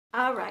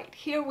All right,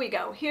 here we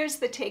go. Here's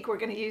the take we're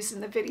going to use in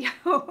the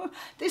video.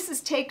 This is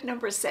take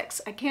number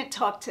 6. I can't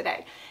talk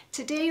today.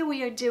 Today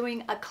we are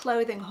doing a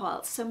clothing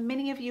haul. So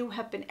many of you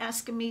have been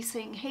asking me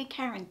saying, hey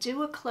Karen,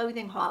 do a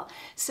clothing haul.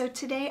 So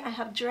today I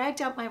have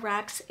dragged out my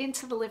racks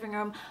into the living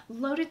room,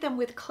 loaded them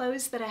with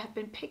clothes that I have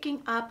been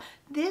picking up.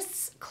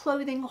 This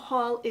clothing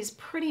haul is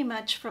pretty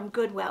much from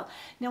Goodwill.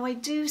 Now I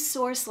do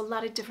source a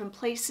lot of different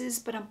places,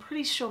 but I'm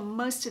pretty sure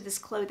most of this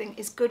clothing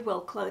is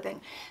Goodwill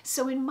clothing.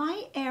 So in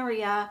my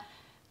area,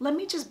 let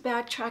me just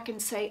backtrack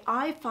and say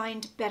I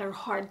find better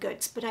hard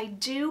goods, but I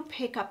do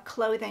pick up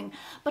clothing.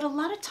 But a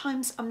lot of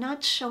times I'm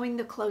not showing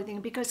the clothing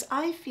because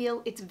I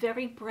feel it's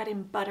very bread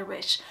and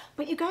butterish.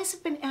 But you guys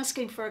have been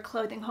asking for a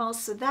clothing haul,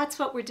 so that's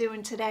what we're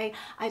doing today.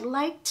 I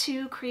like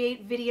to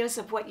create videos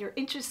of what you're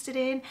interested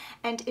in,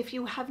 and if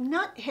you have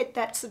not hit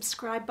that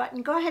subscribe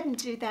button, go ahead and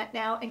do that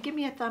now and give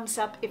me a thumbs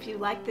up if you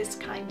like this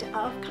kind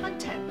of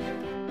content.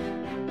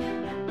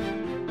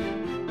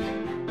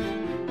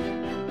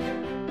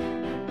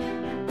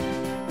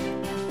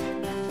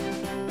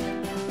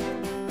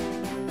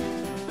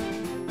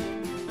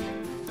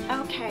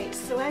 Okay,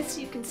 so as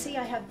you can see,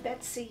 I have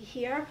Betsy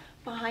here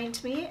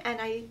behind me, and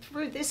I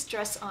threw this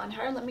dress on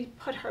her. Let me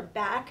put her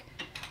back,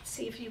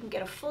 see if you can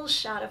get a full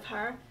shot of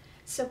her.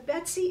 So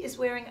Betsy is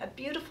wearing a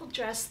beautiful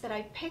dress that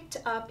I picked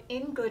up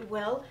in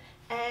Goodwill,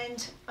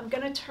 and I'm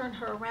going to turn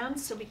her around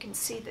so we can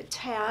see the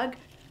tag.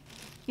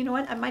 You know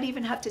what, I might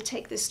even have to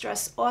take this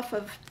dress off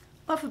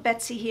of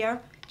Betsy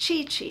here.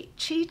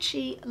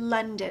 Chi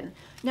London.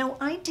 Now,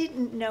 I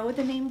didn't know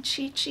the name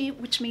Chi,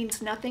 which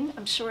means nothing.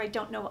 I'm sure I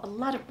don't know a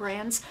lot of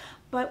brands,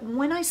 but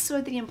when I saw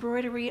the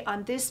embroidery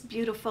on this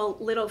beautiful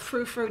little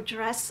frou-frou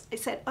dress, I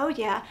said, oh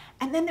yeah,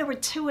 and then there were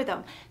 2 of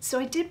them. So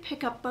I did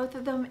pick up both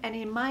of them, and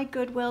in my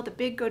Goodwill, the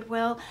big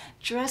Goodwill,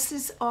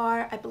 dresses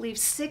are, I believe,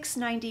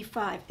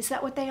 $6.95. Is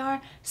that what they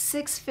are?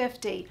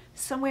 $6.50.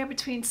 Somewhere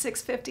between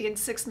 $6.50 and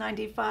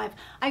 $6.95.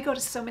 I go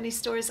to so many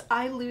stores,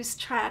 I lose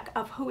track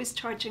of who is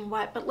charging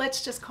what, but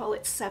let's just call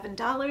it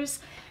 $7.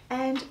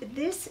 And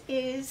this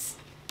is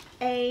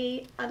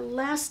a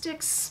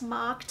elastic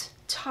smocked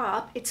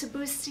top. It's a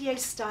bustier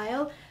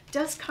style.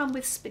 Does come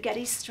with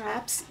spaghetti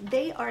straps.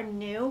 They are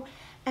new.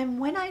 And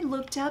when I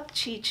looked up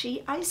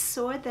Chi, I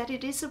saw that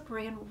it is a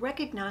brand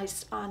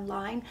recognized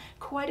online,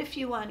 quite a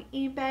few on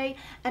eBay,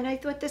 and I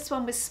thought this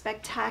one was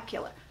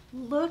spectacular.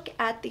 Look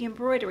at the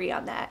embroidery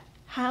on that.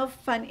 How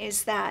fun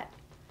is that?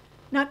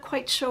 Not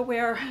quite sure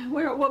where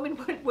a woman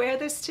would wear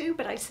this to,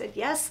 but I said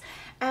yes.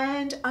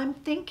 And I'm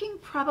thinking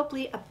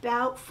probably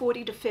about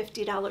 $40 to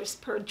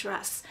 $50 per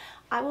dress.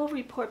 I will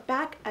report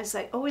back, as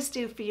I always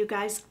do for you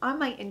guys, on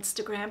my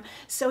Instagram.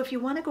 So if you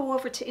want to go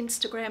over to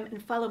Instagram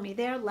and follow me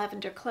there,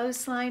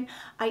 Lavenderclothesline,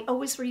 I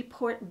always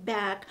report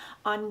back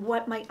on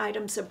what my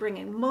items are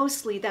bringing.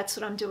 Mostly that's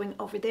what I'm doing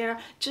over there,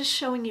 just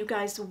showing you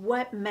guys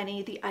what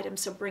many the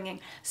items are bringing.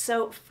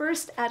 So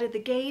first out of the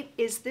gate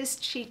is this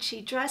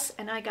Chi dress,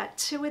 and I got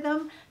 2 of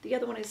them. The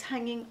other one is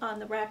hanging on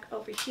the rack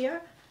over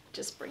here.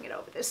 Just bring it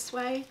over this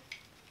way.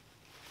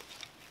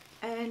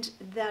 And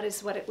that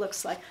is what it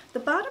looks like. The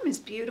bottom is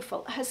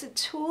beautiful. It has a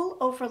tulle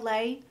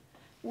overlay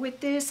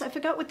with this. I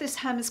forgot what this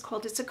hem is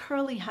called. It's a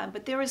curly hem,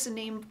 but there is a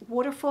name,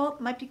 Waterfall.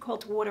 It might be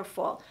called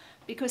Waterfall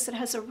because it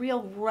has a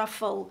real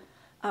ruffle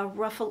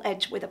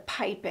edge with a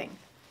piping.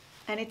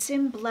 And it's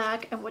in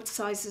black. And what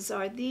sizes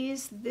are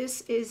these?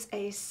 This is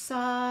a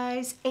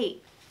size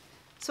 8.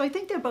 So I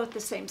think they're both the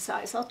same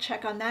size. I'll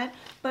check on that.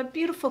 But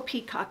beautiful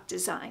peacock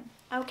design.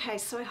 Okay,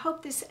 so I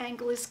hope this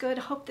angle is good.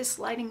 I hope this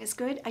lighting is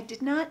good. I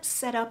did not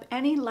set up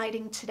any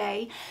lighting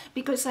today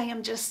because I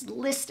am just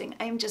listing.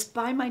 I am just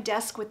by my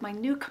desk with my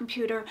new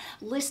computer,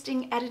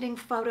 listing, editing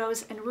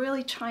photos, and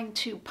really trying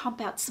to pump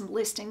out some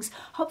listings.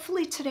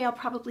 Hopefully today I'll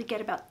probably get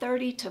about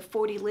 30 to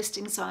 40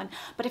 listings on,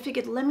 but I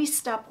figured let me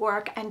stop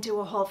work and do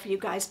a haul for you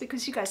guys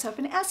because you guys have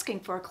been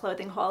asking for a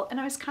clothing haul, and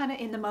I was kind of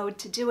in the mode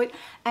to do it,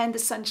 and the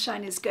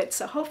sunshine is good.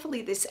 So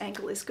hopefully this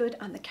angle is good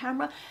on the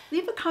camera.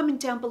 Leave a comment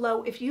down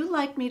below if you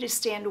like me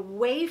to stand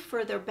way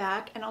further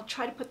back, and I'll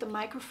try to put the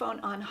microphone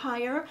on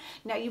higher.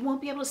 Now you won't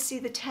be able to see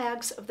the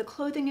tags of the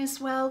clothing as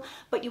well,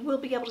 but you will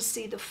be able to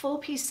see the full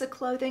piece of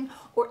clothing,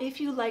 or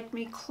if you like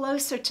me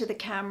closer to the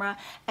camera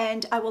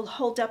and I will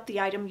hold up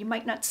the item, you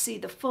might not see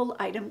the full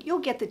item. You'll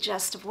get the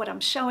gist of what I'm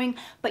showing,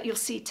 but you'll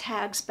see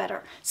tags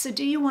better. So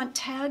do you want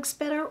tags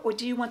better, or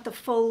do you want the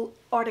full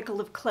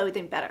article of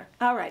clothing better?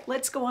 All right,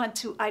 let's go on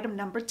to item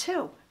number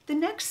 2. The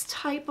next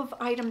type of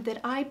item that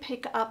I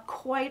pick up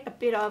quite a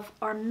bit of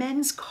are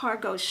men's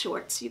cargo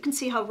shorts. You can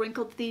see how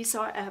wrinkled these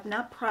are. I have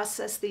not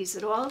processed these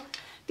at all.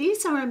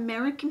 These are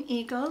American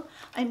Eagle.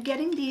 I'm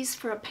getting these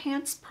for a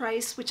pants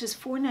price, which is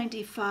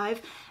 $4.95.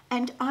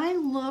 And I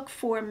look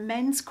for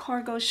men's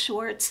cargo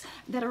shorts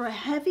that are a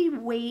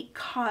heavyweight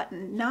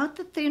cotton, not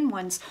the thin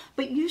ones,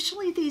 but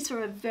usually these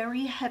are a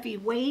very heavy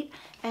weight.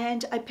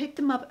 And I picked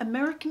them up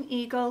American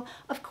Eagle,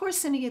 of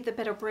course any of the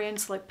better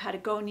brands like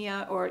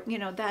Patagonia or, you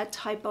know, that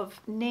type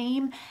of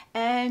name.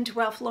 And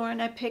Ralph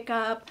Lauren I pick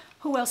up,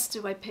 Who else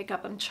do I pick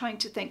up? I'm trying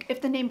to think.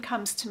 If the name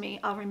comes to me,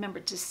 I'll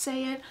remember to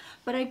say it.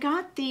 But I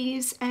got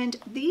these, and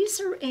these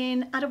are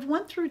in, out of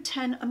 1 through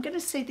 10, I'm going to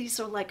say these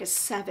are like a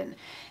 7.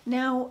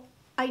 Now,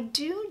 I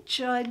do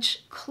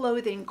judge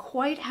clothing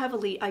quite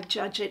heavily. I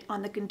judge it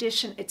on the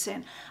condition it's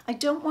in. I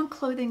don't want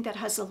clothing that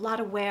has a lot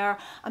of wear.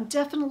 I'm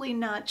definitely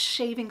not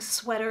shaving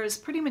sweaters.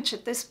 Pretty much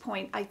at this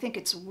point, I think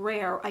it's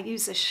rare. I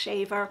use a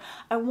shaver.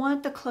 I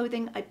want the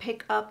clothing I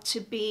pick up to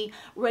be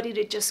ready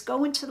to just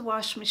go into the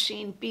wash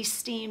machine, be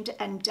steamed,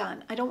 and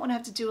done. I don't want to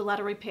have to do a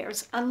lot of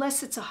repairs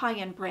unless it's a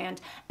high-end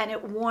brand and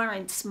it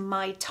warrants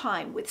my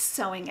time with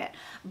sewing it.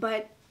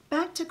 But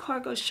back to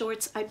cargo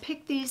shorts, I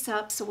picked these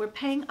up, so we're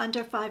paying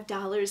under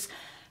 $5.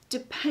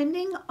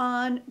 Depending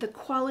on the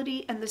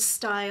quality and the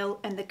style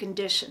and the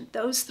condition,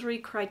 those 3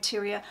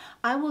 criteria,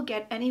 I will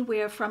get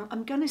anywhere from,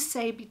 I'm going to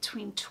say,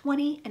 between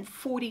 $20 and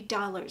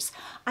 $40.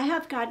 I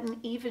have gotten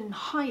even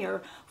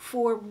higher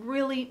for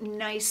really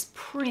nice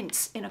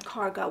prints in a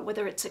cargo,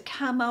 whether it's a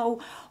camo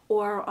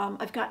or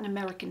I've got an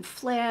American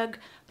flag.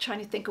 I'm trying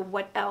to think of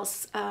what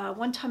else.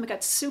 One time I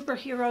got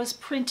superheroes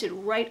printed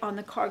right on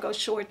the cargo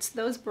shorts.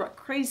 Those brought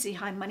crazy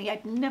high money.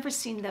 I'd never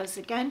seen those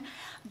again,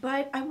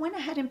 but I went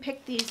ahead and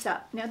picked these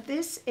up. Now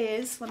this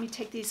is, let me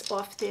take these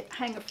off the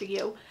hanger for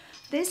you.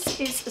 This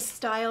is a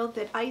style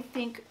that I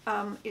think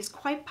is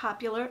quite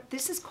popular.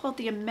 This is called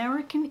the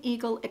American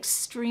Eagle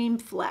Extreme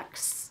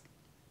Flex.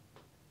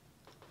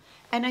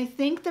 And I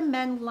think the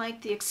men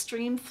like the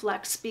Extreme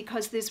Flex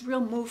because there's real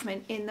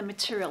movement in the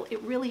material.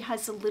 It really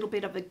has a little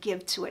bit of a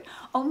give to it,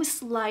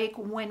 almost like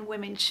when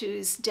women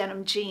choose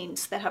denim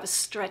jeans that have a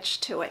stretch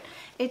to it.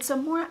 It's a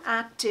more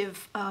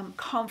active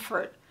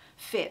comfort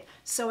fit.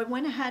 So I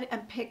went ahead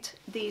and picked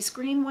these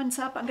green ones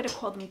up. I'm going to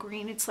call them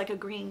green. It's like a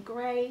green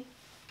gray.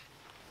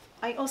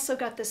 I also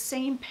got the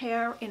same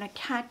pair in a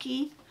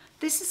khaki.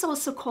 This is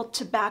also called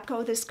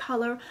tobacco, this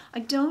color. I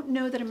don't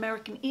know that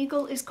American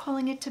Eagle is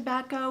calling it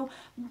tobacco,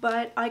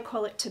 but I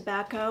call it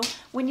tobacco.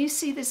 When you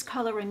see this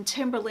color in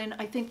Timberland,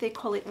 I think they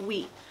call it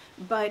wheat.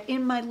 But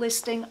in my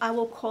listing, I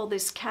will call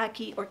this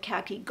khaki or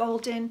khaki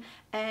golden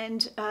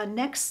and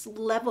next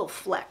level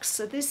flex.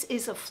 So this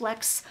is a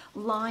flex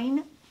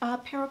line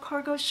pair of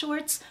cargo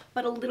shorts,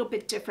 but a little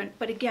bit different.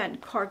 But again,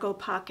 cargo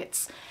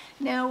pockets.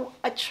 Now,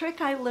 a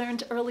trick I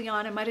learned early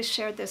on, I might have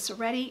shared this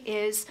already,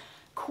 is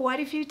quite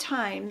a few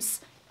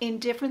times in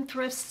different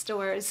thrift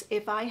stores,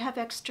 if I have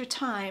extra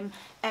time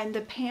and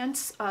the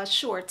pants,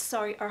 shorts,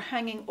 are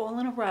hanging all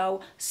in a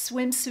row,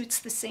 swimsuits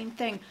the same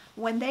thing.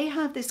 When they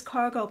have this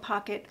cargo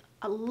pocket,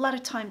 a lot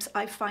of times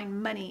I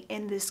find money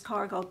in this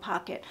cargo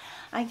pocket.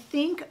 I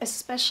think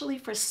especially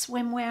for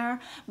swimwear,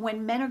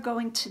 when men are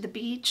going to the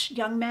beach,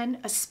 young men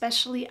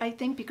especially, I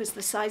think because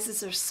the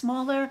sizes are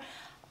smaller,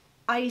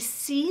 I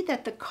see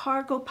that the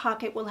cargo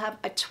pocket will have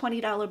a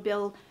 $20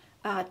 bill,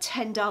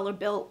 $10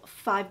 bill,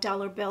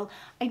 $5 bill.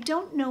 I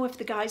don't know if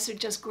the guys are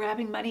just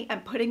grabbing money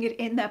and putting it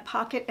in that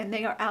pocket and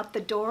they are out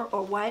the door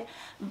or what,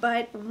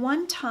 but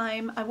one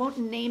time, I won't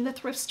name the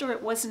thrift store,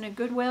 it wasn't a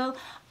Goodwill,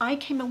 I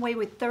came away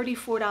with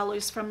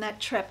 $34 from that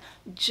trip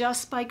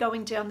just by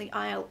going down the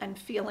aisle and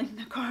feeling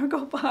the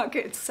cargo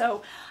pockets.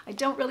 So I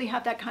don't really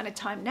have that kind of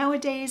time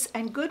nowadays,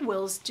 and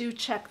Goodwills do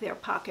check their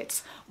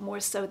pockets more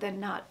so than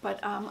not, but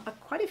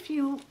quite a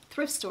few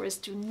thrift stores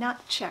do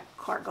not check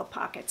cargo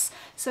pockets.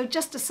 So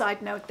just a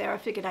side note there, I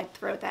figured I'd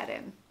throw that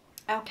in.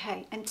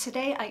 Okay, and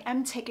today I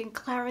am taking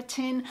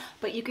Claritin,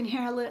 but you can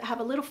hear I have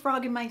a little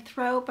frog in my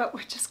throat, but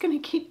we're just going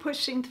to keep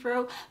pushing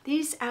through.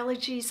 These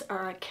allergies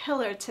are a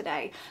killer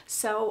today,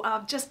 so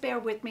just bear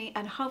with me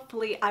and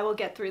hopefully I will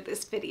get through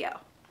this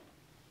video.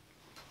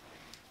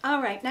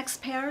 All right,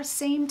 next pair,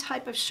 same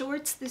type of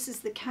shorts. This is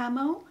the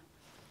camo.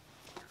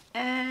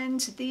 And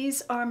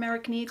these are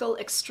American Eagle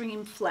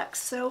Extreme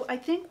Flex. So I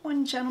think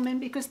one gentleman,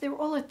 because they were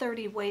all at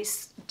 30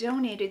 waist,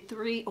 donated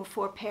 3 or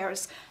 4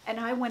 pairs, and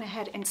I went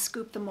ahead and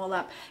scooped them all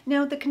up.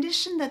 Now the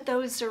condition that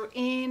those are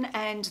in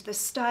and the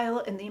style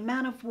and the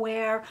amount of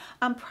wear,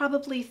 I'm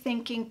probably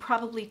thinking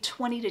probably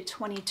 $20 to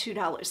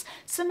 $22.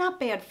 So not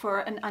bad for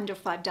an under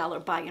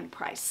 $5 buy-in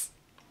price.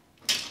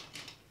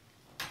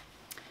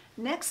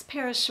 Next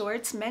pair of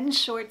shorts, men's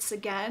shorts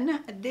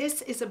again.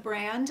 This is a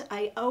brand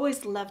I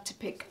always love to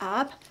pick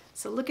up.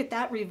 So look at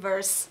that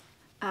reverse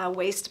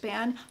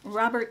waistband,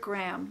 Robert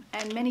Graham.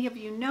 And many of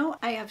you know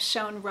I have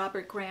shown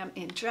Robert Graham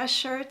in dress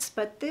shirts,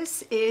 but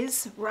this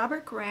is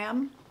Robert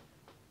Graham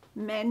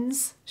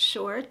men's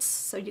shorts.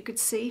 So you could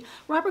see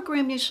Robert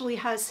Graham usually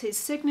has his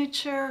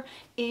signature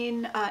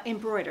in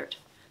embroidered.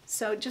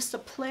 So just a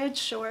plaid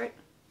short,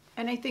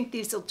 and I think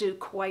these will do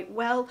quite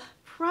well.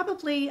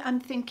 Probably, I'm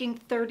thinking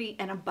 30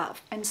 and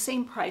above, and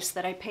same price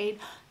that I paid.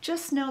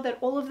 Just know that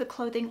all of the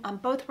clothing on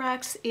both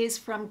racks is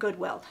from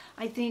Goodwill.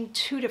 I think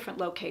 2 different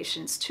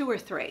locations, 2 or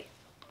 3.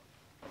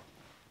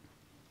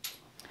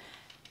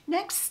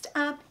 Next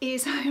up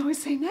is, I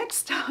always say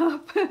next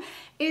up,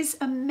 is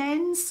a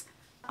men's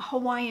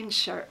Hawaiian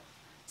shirt.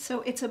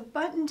 So it's a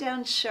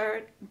button-down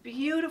shirt,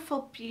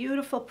 beautiful,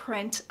 beautiful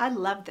print. I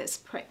love this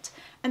print.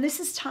 And this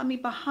is Tommy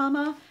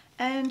Bahama,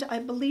 and I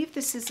believe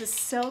this is a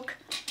silk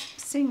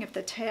seeing if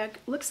the tag,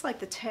 looks like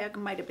the tag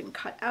might have been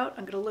cut out.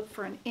 I'm going to look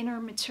for an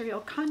inner material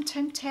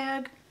content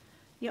tag.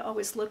 You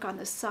always look on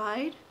the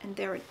side, and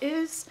there it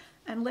is.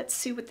 And let's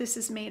see what this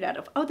is made out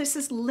of. Oh, this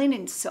is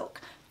linen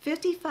silk.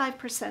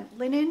 55%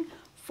 linen,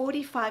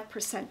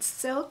 45%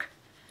 silk.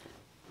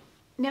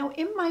 Now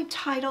in my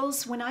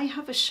titles, when I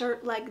have a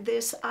shirt like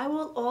this, I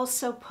will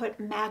also put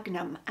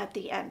Magnum at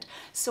the end.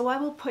 So I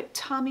will put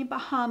Tommy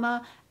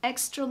Bahama,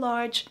 extra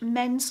large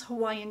men's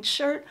Hawaiian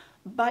shirt,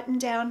 button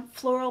down,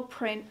 floral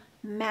print,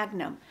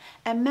 Magnum.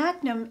 And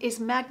Magnum is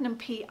Magnum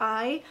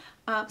PI,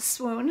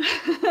 swoon,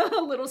 a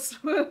little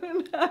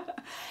swoon.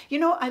 You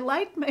know, I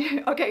like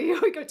my, okay, here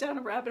we go down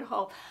a rabbit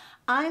hole.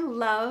 I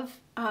love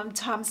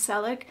Tom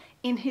Selleck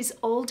in his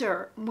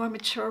older, more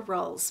mature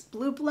roles.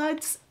 Blue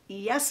Bloods,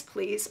 yes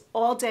please,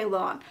 all day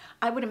long.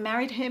 I would have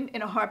married him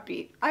in a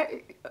heartbeat.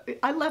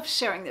 I love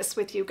sharing this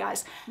with you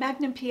guys.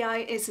 Magnum PI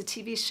is a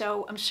TV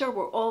show I'm sure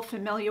we're all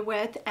familiar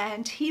with,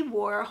 and he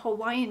wore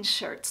Hawaiian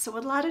shirts. So a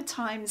lot of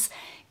times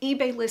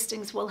eBay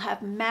listings will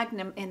have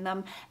Magnum in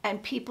them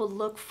and people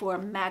look for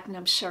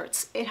Magnum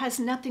shirts. It has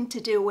nothing to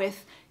do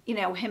with, you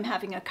know, him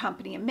having a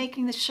company and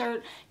making the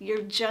shirt.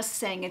 You're just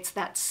saying it's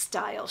that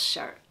style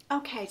shirt.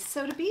 Okay,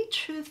 so to be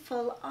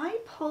truthful, I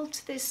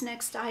pulled this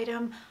next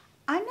item.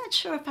 I'm not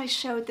sure if I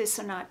showed this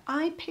or not.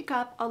 I pick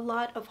up a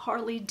lot of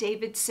Harley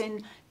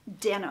Davidson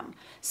denim.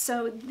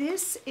 So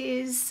this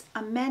is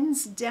a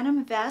men's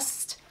denim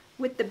vest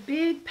with the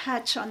big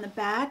patch on the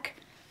back,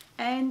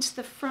 and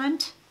the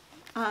front,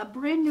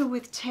 brand new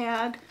with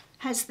tag,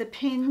 has the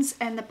pins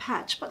and the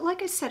patch. But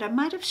like I said, I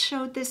might have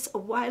showed this a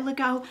while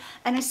ago,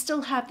 and I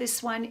still have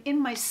this one in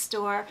my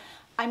store.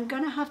 I'm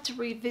gonna have to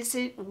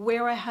revisit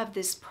where I have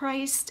this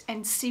priced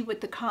and see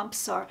what the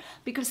comps are,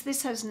 because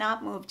this has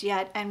not moved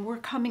yet and we're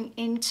coming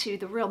into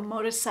the real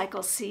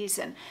motorcycle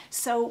season.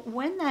 So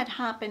when that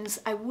happens,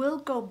 I will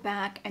go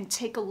back and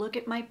take a look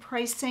at my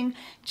pricing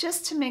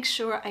just to make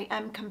sure I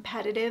am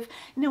competitive.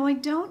 No, I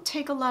don't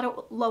take a lot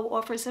of low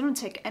offers. I don't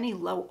take any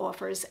low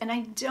offers, and I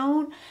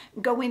don't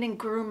go in and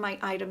groom my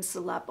items a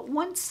lot. But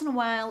once in a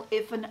while,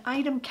 if an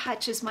item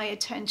catches my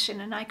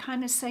attention and I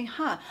kind of say,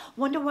 huh,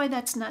 wonder why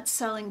that's not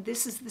selling,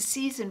 this is the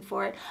season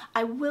for it,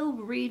 I will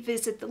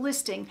revisit the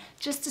listing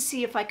just to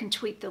see if I can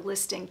tweak the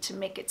listing to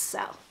make it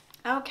sell.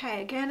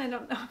 Okay, again, I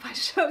don't know if I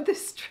showed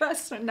this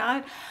dress or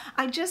not.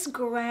 I just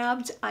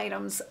grabbed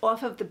items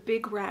off of the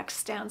big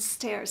racks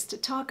downstairs to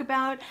talk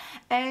about.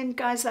 And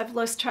guys, I've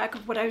lost track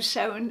of what I've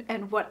shown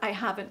and what I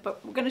haven't,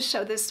 but we're gonna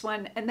show this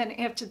one. And then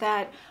after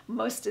that,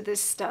 most of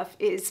this stuff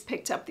is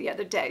picked up the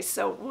other day,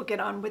 so we'll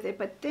get on with it.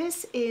 But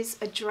this is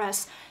a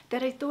dress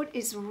that I thought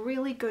is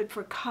really good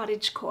for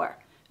cottagecore.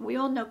 We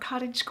all know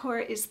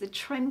cottagecore is the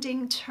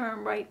trending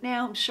term right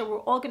now. I'm sure we're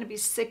all going to be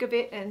sick of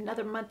it in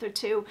another month or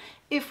two,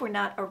 if we're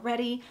not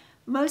already.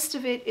 Most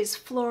of it is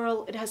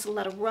floral. It has a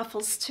lot of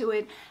ruffles to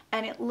it,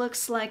 and it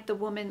looks like the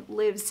woman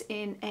lives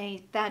in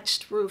a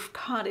thatched roof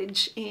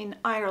cottage in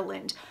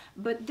Ireland.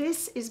 But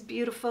this is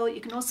beautiful.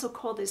 You can also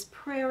call this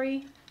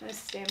prairie. I'm going to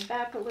stand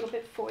back a little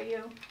bit for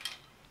you.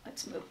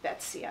 Let's move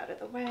Betsy out of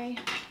the way.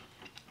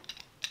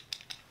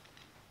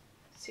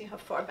 See how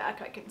far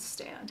back I can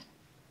stand.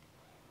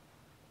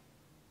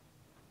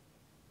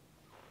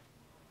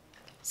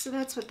 So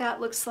that's what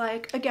that looks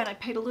like. Again, I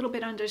paid a little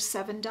bit under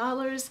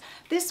 $7.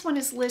 This one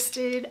is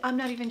listed. I'm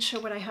not even sure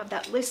what I have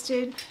that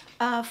listed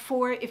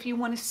for. If you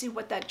want to see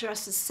what that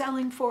dress is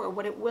selling for or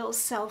what it will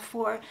sell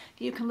for,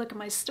 you can look at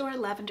my store,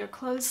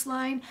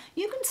 Lavenderclothesline.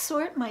 You can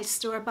sort my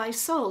store by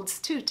solds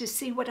too to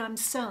see what I'm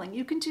selling.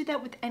 You can do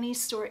that with any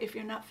store if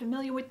you're not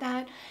familiar with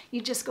that.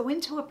 You just go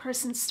into a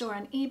person's store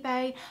on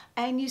eBay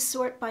and you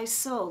sort by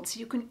solds.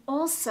 You can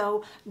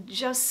also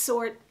just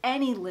sort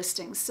any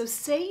listings. So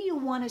say you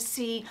want to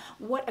see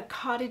what a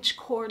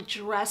cottagecore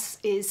dress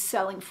is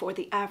selling for,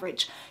 the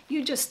average.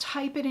 You just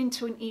type it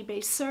into an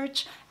eBay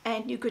search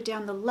and you go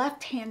down the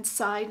left-hand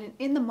side, and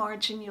in the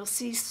margin you'll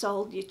see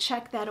sold. You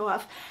check that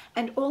off,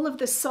 and all of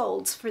the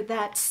solds for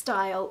that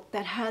style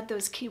that had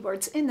those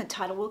keywords in the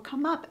title will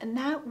come up, and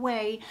that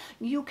way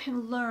you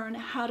can learn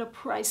how to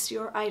price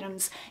your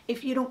items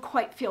if you don't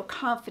quite feel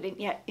confident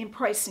yet in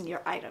pricing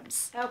your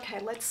items. Okay,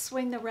 let's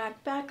swing the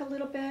rack back a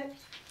little bit.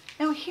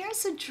 Now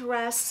here's a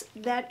dress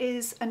that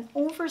is an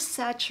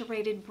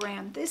oversaturated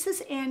brand. This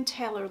is Ann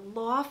Taylor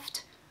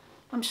Loft.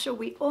 I'm sure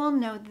we all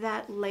know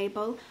that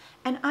label.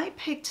 And I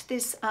picked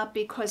this up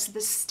because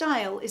the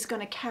style is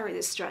going to carry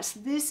this dress.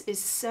 This is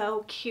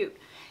so cute.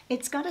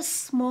 It's got a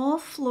small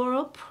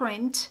floral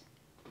print,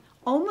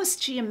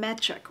 almost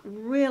geometric,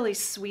 really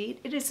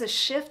sweet. It is a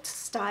shift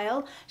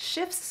style.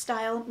 Shift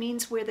style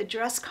means where the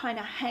dress kind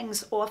of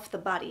hangs off the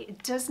body.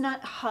 It does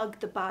not hug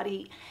the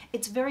body.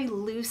 It's very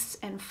loose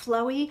and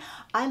flowy.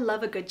 I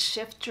love a good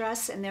shift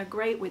dress, and they're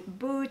great with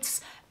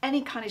boots.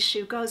 Any kind of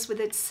shoe goes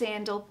with it,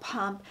 sandal,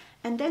 pump.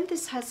 And then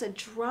this has a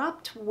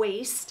dropped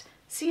waist.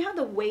 See how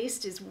the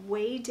waist is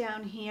way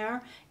down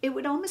here? It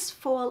would almost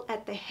fall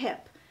at the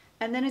hip.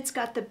 And then it's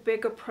got the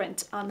bigger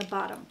print on the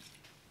bottom.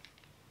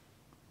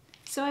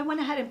 So I went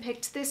ahead and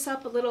picked this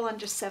up a little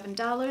under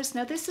 $7.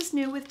 Now this is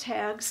new with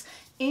tags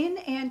in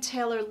Ann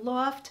Taylor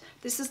Loft.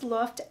 This is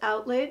Loft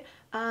Outlet.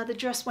 The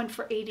dress went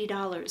for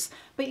 $80.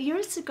 But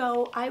years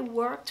ago, I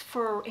worked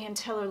for Ann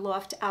Taylor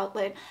Loft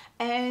Outlet,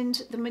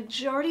 and the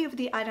majority of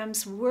the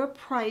items were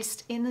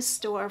priced in the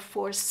store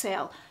for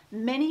sale.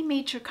 Many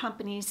major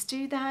companies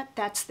do that.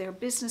 That's their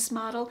business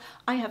model.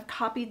 I have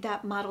copied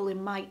that model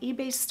in my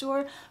eBay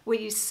store, where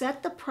you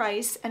set the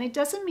price, and it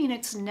doesn't mean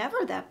it's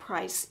never that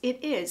price.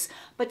 It is,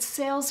 but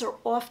sales are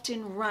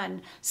often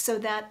run so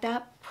that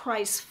that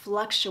price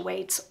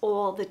fluctuates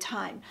all the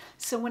time.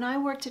 So when I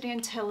worked at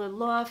Ann Taylor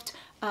Loft,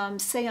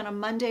 say on a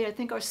Monday, I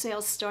think our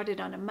sales started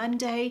on a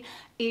Monday,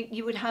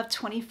 you would have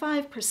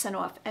 25%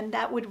 off, and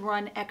that would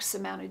run X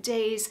amount of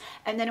days,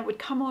 and then it would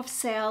come off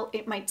sale.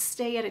 It might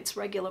stay at its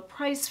regular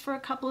price for a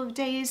couple of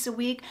days, a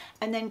week,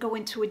 and then go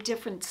into a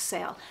different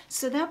sale.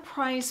 So that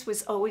price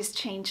was always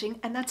changing,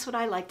 and that's what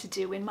I like to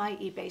do in my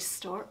eBay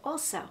store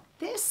also.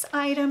 This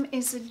item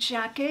is a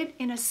jacket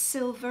in a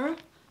silver.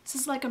 This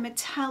is like a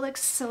metallic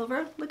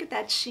silver. Look at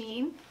that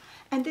sheen.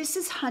 And this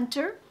is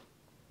Hunter.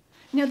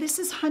 Now this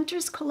is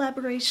Hunter's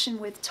collaboration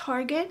with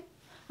Target.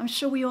 I'm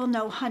sure we all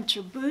know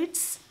Hunter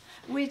boots,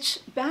 which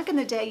back in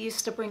the day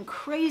used to bring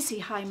crazy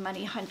high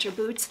money, Hunter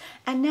boots,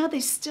 and now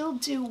they still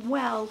do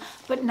well,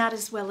 but not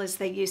as well as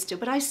they used to.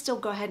 But I still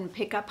go ahead and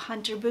pick up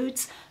Hunter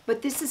boots.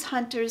 But this is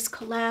Hunter's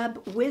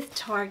collab with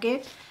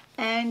Target,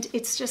 and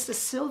it's just a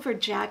silver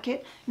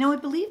jacket. Now I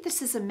believe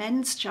this is a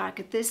men's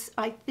jacket. This,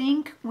 I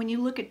think, when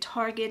you look at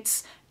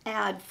Target's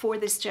ad for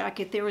this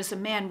jacket, there is a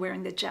man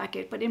wearing the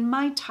jacket, but in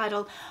my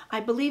title I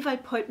believe I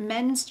put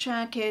men's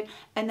jacket,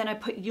 and then I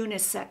put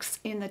unisex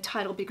in the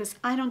title because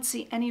I don't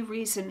see any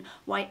reason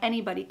why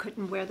anybody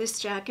couldn't wear this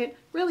jacket.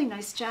 Really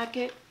nice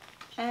jacket.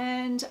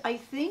 And I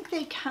think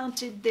they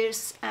counted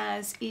this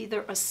as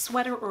either a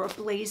sweater or a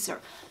blazer.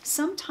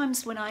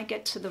 Sometimes when I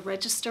get to the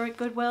register at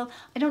Goodwill,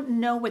 I don't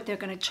know what they're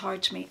going to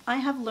charge me. I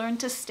have learned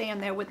to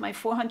stand there with my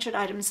 400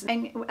 items,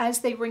 and as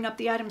they ring up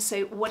the items,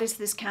 say, what does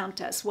this count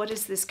as? What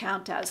does this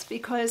count as?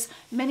 Because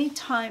many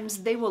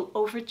times they will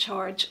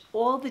overcharge.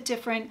 All the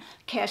different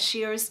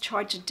cashiers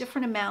charge a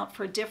different amount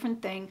for a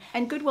different thing,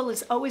 and Goodwill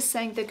is always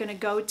saying they're going to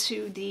go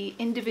to the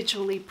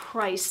individually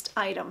priced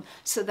item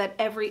so that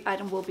every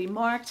item will be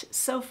marked.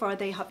 So far,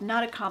 they have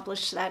not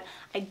accomplished that.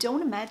 I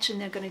don't imagine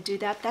they're going to do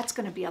that. That's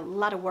going to be a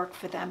lot of work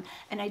for them,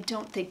 and I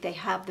don't think they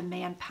have the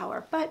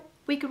manpower. But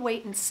we could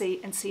wait and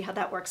see how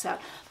that works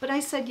out. But I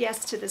said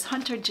yes to this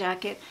Hunter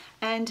jacket,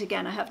 and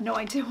again, I have no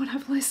idea what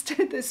I've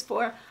listed this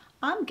for.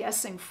 I'm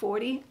guessing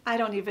 40. I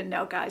don't even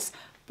know, guys.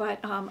 But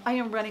I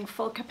am running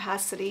full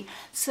capacity.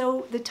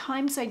 So the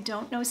times I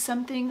don't know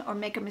something or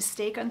make a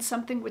mistake on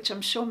something, which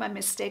I'm sure my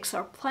mistakes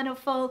are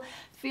plentiful,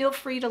 feel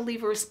free to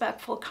leave a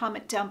respectful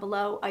comment down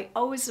below. I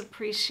always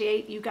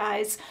appreciate you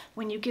guys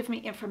when you give me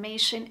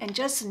information, and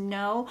just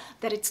know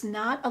that it's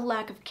not a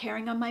lack of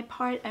caring on my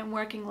part. I'm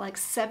working like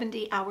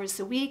 70 hours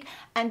a week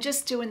and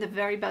just doing the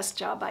very best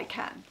job I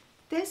can.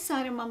 This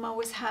item I'm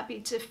always happy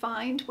to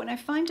find. When I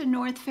find a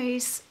North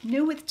Face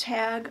new with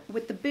tag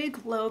with the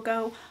big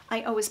logo,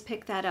 I always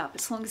pick that up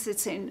as long as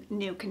it's in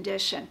new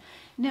condition.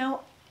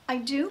 Now, I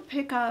do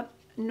pick up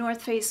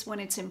North Face when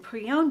it's in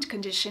pre-owned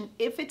condition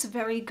if it's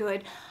very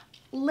good.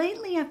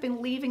 Lately, I've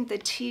been leaving the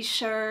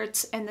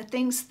t-shirts and the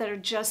things that are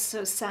just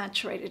so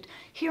saturated.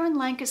 Here in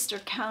Lancaster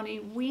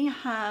County, we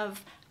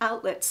have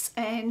outlets,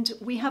 and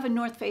we have a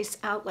North Face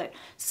outlet.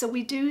 So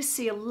we do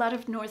see a lot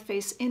of North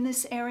Face in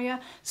this area.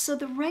 So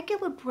the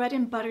regular bread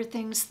and butter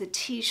things, the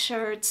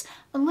t-shirts,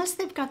 unless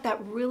they've got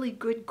that really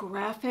good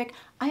graphic,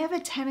 I have a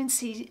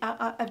tendency,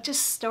 I've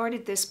just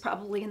started this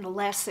probably in the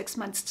last 6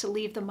 months, to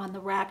leave them on the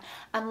rack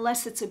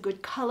unless it's a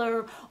good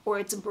color or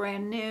it's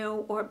brand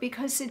new, or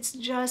because it's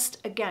just,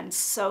 again,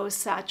 so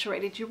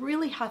saturated. You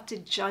really have to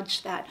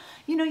judge that.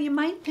 You know, you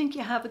might think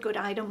you have a good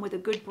item with a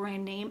good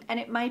brand name, and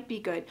it might be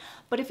good,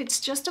 but if it's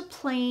just a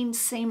plain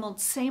same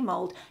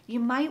old, you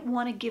might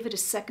want to give it a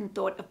second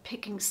thought of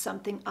picking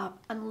something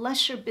up,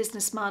 unless your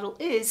business model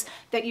is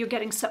that you're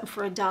getting something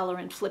for $1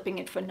 and flipping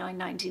it for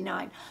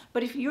 $9.99.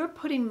 But if you're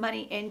putting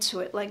money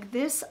into it, like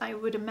this, I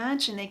would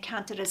imagine they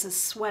count it as a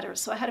sweater,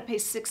 so I had to pay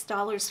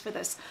 $6 for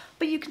this.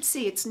 But you can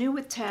see it's new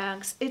with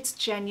tags, it's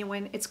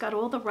genuine, it's got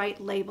all the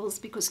right labels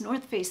because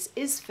North Face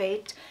is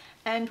faked.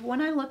 And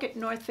when I look at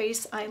North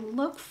Face, I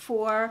look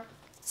for,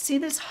 see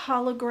this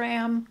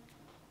hologram?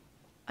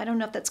 I don't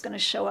know if that's going to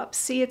show up.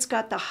 See, it's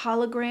got the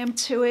hologram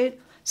to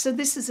it. So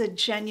this is a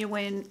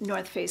genuine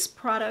North Face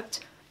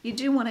product. You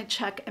do want to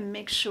check and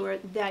make sure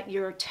that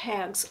your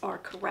tags are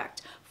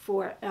correct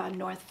for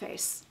North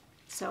Face.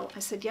 So I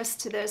said yes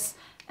to this,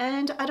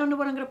 and I don't know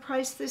what I'm going to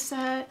price this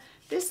at.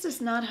 This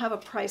does not have a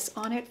price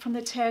on it from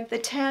the tag. The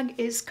tag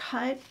is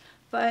cut,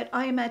 but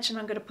I imagine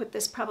I'm going to put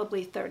this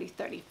probably $30,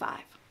 $35.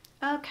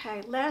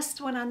 Okay, last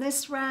one on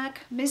this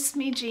rack, Miss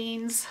Me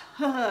jeans.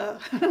 I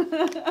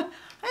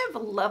have a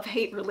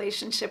love-hate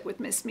relationship with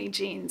Miss Me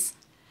jeans.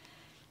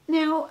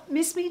 Now,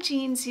 Miss Me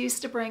jeans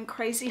used to bring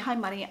crazy high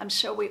money. I'm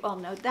sure we all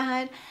know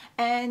that.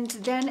 And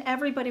then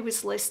everybody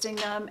was listing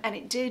them, and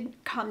it did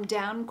come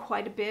down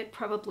quite a bit,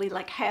 probably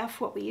like half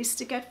what we used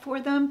to get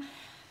for them.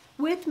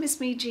 With Miss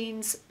Me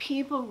jeans,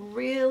 people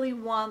really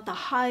want the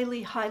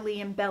highly,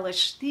 highly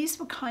embellished. These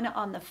were kind of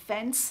on the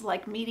fence,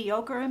 like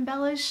mediocre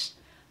embellished,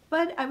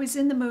 but I was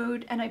in the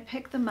mood and I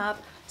picked them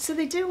up. So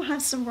they do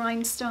have some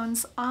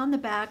rhinestones on the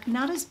back,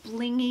 not as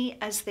blingy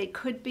as they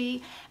could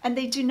be, and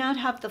they do not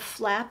have the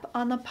flap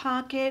on the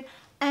pocket.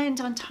 And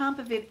on top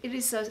of it, it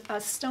is a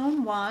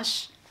stone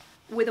wash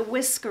with a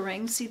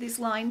whiskering. See these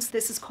lines?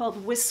 This is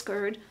called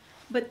whiskered,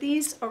 but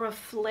these are a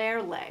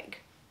flare leg.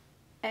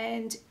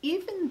 And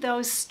even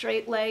though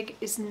straight leg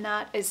is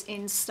not as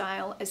in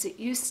style as it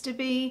used to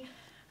be,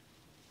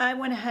 I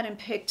went ahead and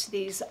picked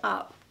these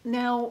up.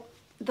 Now,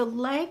 the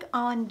leg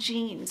on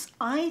jeans,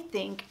 I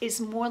think, is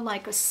more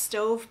like a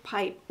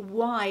stovepipe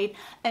wide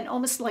and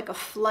almost like a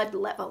flood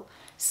level.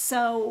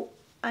 So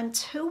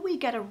until we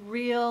get a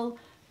real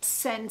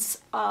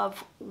sense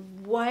of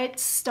what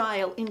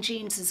style in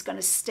jeans is going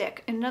to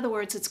stick, in other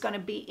words, it's going to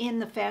be in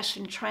the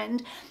fashion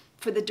trend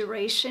for the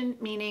duration,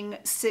 meaning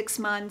 6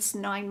 months,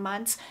 9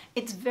 months,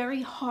 it's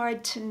very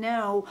hard to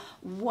know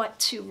what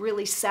to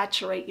really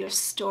saturate your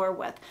store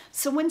with.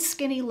 So when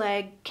skinny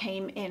leg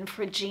came in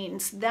for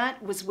jeans,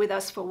 that was with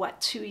us for what,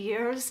 2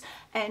 years?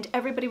 And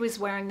everybody was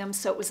wearing them,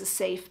 so it was a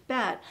safe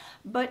bet.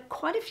 But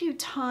quite a few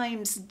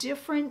times,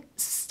 different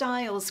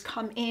styles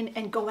come in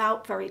and go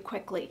out very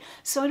quickly.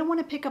 So I don't want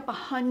to pick up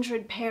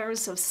 100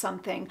 pairs of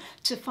something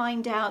to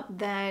find out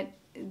that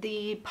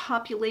the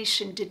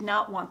population did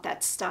not want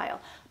that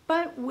style.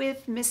 But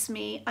with Miss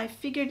Me, I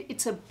figured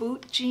it's a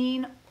boot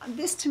jean.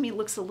 This to me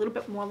looks a little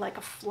bit more like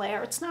a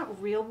flare. It's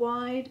not real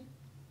wide.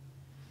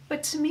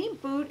 But to me,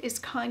 boot is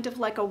kind of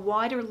like a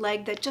wider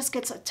leg that just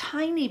gets a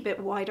tiny bit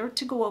wider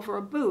to go over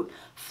a boot.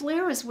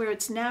 Flare is where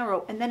it's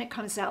narrow and then it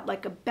comes out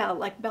like a bell,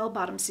 like bell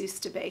bottoms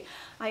used to be.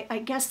 I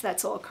guess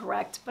that's all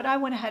correct. But I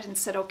went ahead and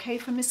said, okay,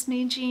 for Miss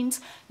Me jeans.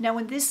 Now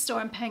in this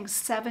store, I'm paying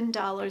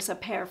 $7 a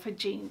pair for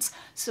jeans.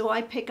 So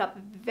I pick up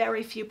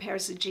very few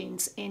pairs of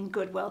jeans in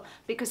Goodwill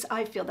because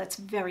I feel that's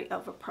very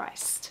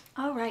overpriced.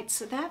 All right,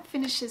 so that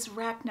finishes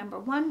rack number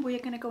 1. We're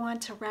gonna go on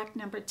to rack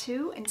number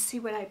 2 and see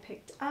what I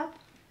picked up.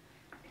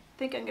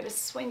 I think I'm going to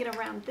swing it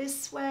around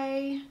this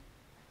way.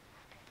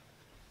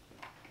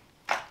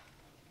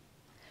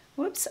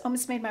 Whoops,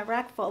 almost made my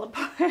rack fall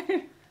apart.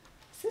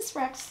 Is this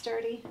rack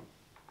sturdy?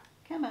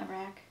 Come on,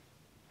 rack.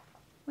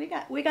 We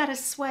got a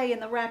sway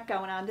in the rack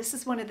going on. This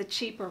is one of the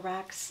cheaper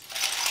racks.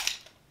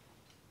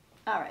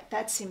 All right,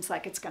 that seems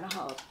like it's going to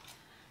hold.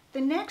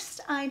 The next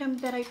item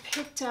that I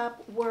picked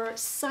up were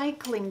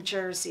cycling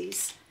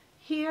jerseys.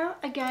 Here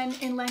again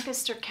in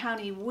Lancaster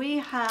County, we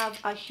have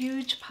a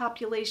huge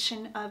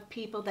population of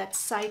people that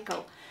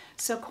cycle.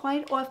 So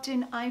quite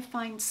often I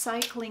find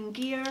cycling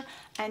gear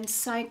and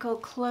cycle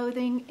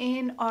clothing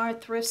in our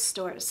thrift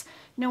stores.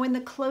 Now in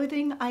the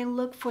clothing, I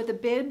look for the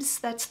bibs.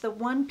 That's the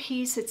one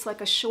piece. It's like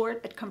a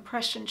short, a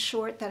compression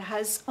short that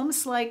has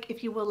almost like,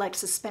 if you will, like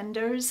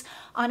suspenders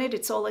on it.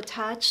 It's all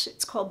attached.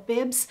 It's called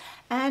bibs.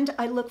 And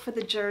I look for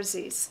the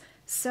jerseys.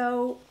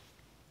 So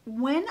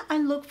when I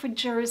look for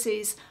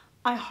jerseys,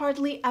 I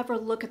hardly ever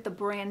look at the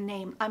brand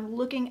name. I'm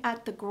looking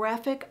at the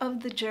graphic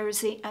of the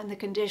jersey and the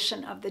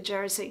condition of the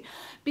jersey,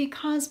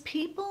 because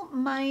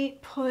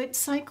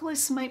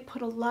cyclists might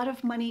put a lot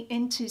of money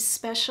into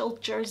special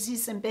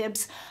jerseys and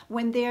bibs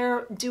when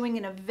they're doing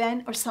an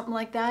event or something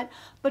like that.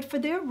 But for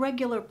their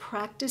regular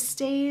practice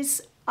days,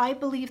 I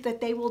believe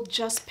that they will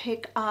just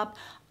pick up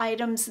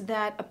items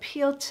that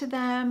appeal to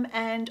them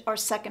and are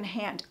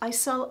secondhand. I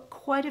sell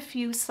quite a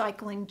few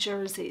cycling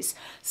jerseys.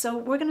 So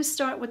we're going to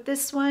start with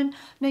this one.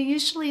 Now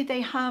usually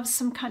they have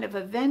some kind of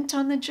event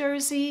on the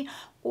jersey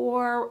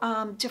or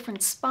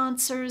different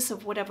sponsors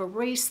of whatever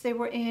race they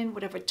were in,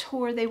 whatever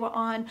tour they were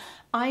on.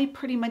 I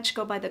pretty much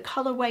go by the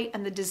colorway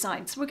and the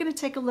design. So we're going to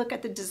take a look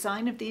at the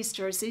design of these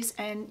jerseys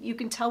and you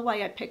can tell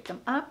why I picked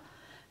them up.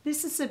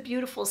 This is a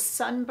beautiful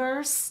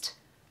sunburst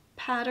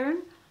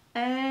pattern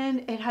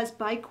and it has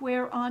bike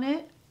wear on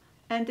it,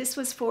 and this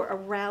was for a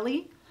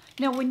rally.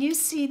 Now when you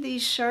see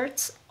these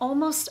shirts,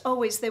 almost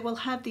always they will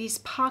have these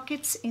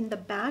pockets in the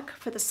back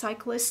for the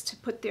cyclists to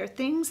put their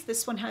things.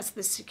 This one has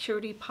the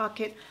security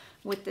pocket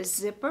with the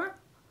zipper.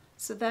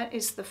 So that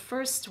is the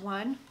first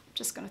one. I'm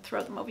just going to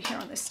throw them over here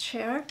on this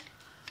chair.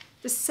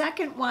 The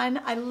second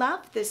one, I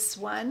love this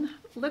one.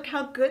 Look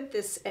how good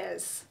this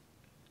is.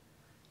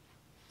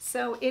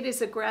 So it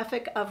is a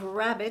graphic of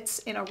rabbits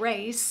in a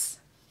race.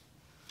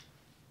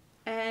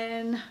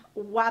 And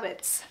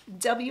wabbits,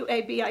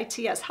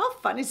 W-A-B-I-T-S. How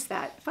fun is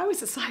that? If I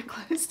was a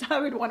cyclist,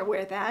 I would want to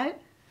wear that.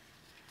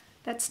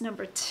 That's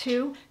number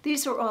 2.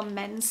 These are all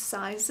men's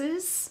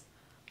sizes.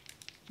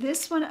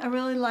 This one I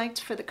really liked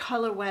for the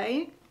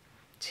colorway,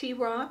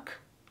 T-Rock.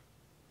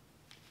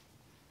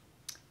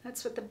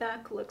 That's what the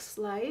back looks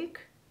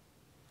like.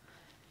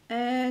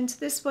 And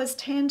this was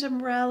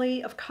Tandem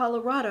Rally of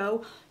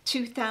Colorado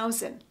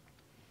 2000.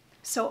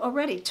 So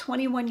already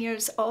 21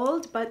 years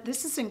old, but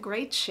this is in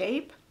great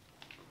shape.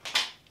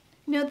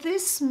 Now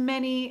this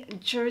many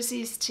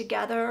jerseys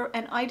together,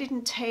 and I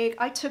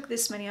took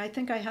this many, I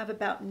think I have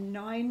about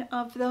 9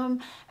 of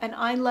them, and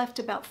I left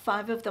about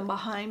 5 of them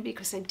behind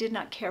because I did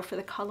not care for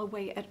the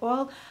colorway at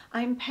all.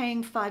 I'm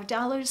paying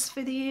 $5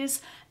 for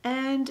these,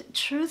 and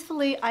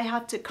truthfully I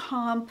have to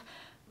comp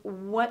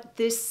what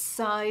this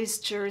size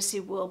jersey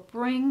will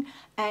bring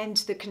and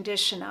the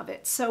condition of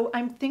it. So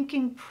I'm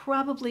thinking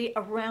probably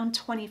around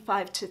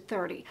 25 to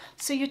 30.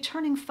 So you're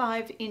turning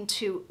 5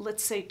 into,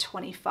 let's say,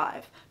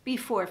 25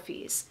 before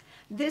fees.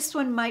 This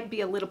one might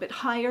be a little bit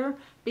higher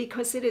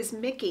because it is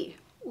Mickey.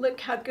 Look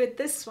how good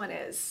this one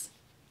is.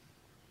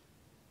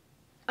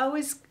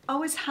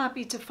 Always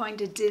happy to find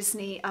a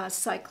Disney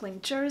cycling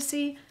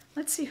jersey.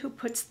 Let's see who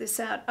puts this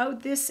out. Oh,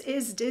 this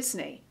is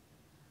Disney.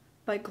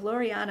 By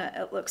Gloriana,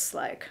 it looks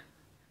like.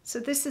 So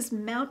this is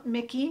Mount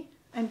Mickey,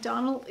 and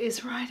Donald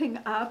is riding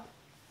up,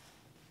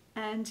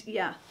 and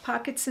yeah,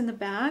 pockets in the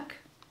back.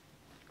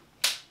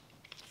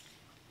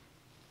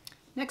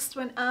 Next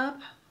one up,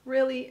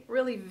 really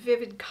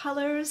vivid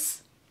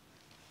colors,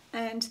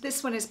 and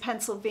this one is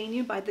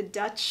Pennsylvania by the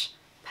Dutch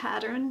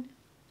pattern.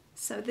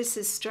 So this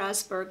is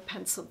Strasburg,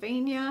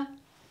 Pennsylvania.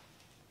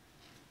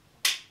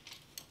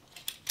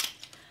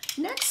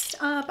 Next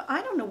up,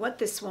 I don't know what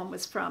this one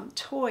was from.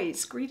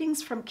 Toys.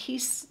 Greetings from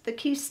the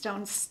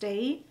Keystone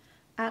State,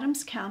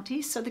 Adams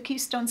County. So the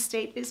Keystone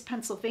State is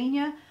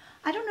Pennsylvania.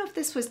 I don't know if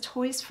this was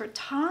Toys for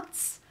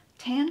Tots,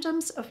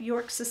 Tandems of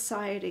York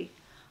Society.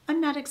 I'm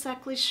not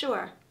exactly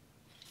sure.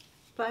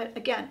 But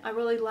again, I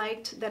really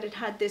liked that it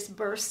had this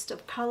burst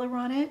of color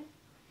on it.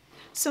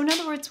 So in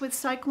other words, with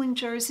cycling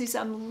jerseys,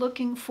 I'm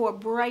looking for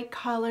bright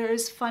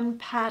colors, fun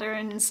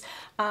patterns,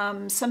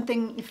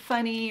 something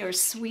funny or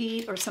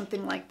sweet or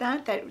something like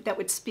that, that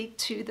would speak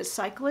to the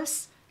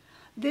cyclists.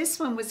 This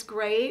one was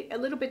great, a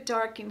little bit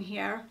dark in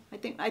here.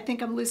 I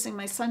think I'm losing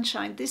my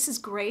sunshine. This is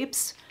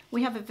grapes.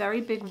 We have a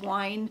very big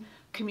wine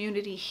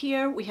community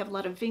here. We have a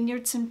lot of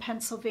vineyards in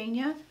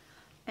Pennsylvania,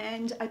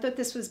 and I thought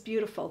this was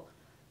beautiful.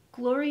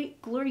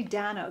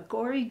 Goridana.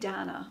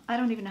 I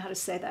don't even know how to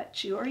say that.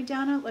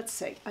 Goridana? Let's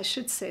see. I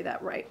should say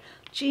that right.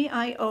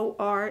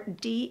 Giordana,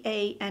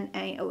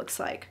 it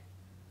looks like.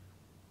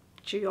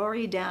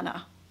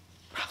 Goridana.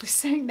 Probably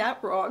saying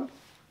that wrong.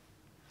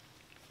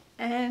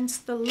 And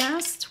the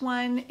last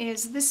one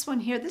is this one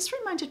here. This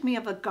reminded me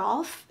of a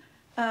golf,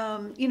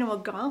 a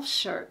golf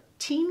shirt.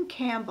 Team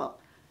Campbell.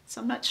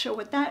 So I'm not sure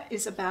what that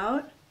is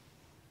about.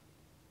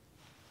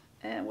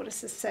 And what does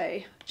this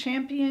say?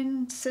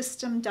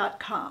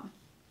 Championsystem.com.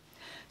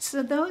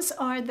 So those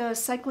are the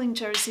cycling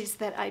jerseys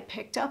that I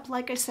picked up.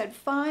 Like I said,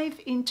 5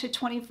 into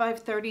 25,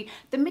 30.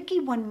 The Mickey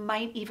one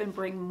might even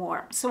bring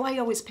more. So I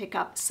always pick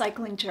up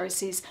cycling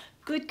jerseys,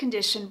 good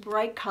condition,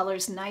 bright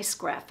colors, nice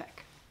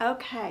graphic.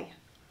 Okay.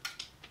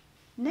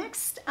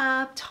 Next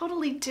up,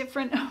 totally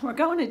different. We're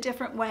going a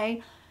different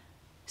way.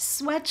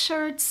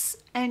 Sweatshirts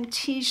and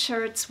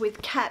t-shirts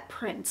with cat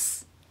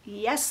prints.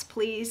 Yes,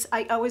 please.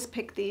 I always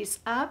pick these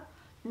up.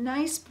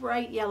 Nice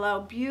bright yellow,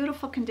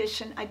 beautiful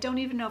condition. I don't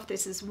even know if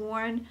this is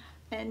worn.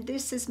 And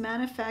this is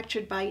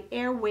manufactured by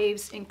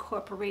Airwaves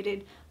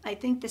Incorporated. I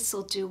think this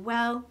will do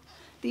well.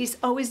 These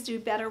always do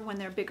better when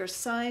they're bigger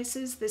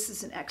sizes. This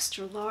is an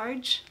extra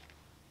large.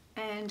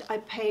 And I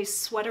pay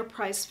sweater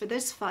price for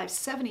this,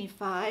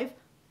 $5.75.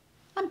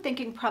 I'm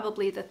thinking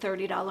probably the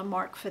 $30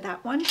 mark for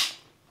that one.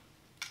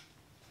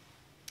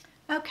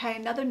 Okay,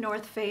 another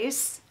North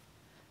Face.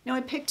 Now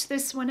I picked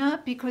this one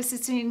up because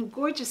it's in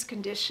gorgeous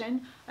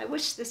condition. I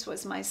wish this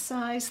was my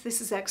size.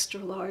 This is extra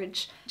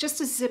large.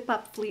 Just a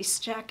zip-up fleece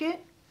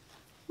jacket.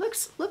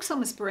 Looks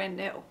almost brand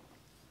new.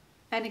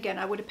 And again,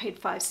 I would have paid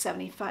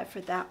 $5.75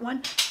 for that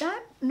one.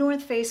 That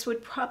North Face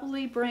would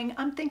probably bring,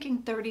 I'm thinking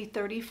 30,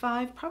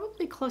 35,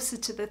 probably closer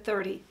to the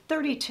 30,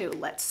 32,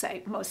 let's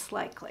say, most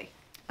likely.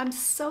 I'm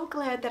so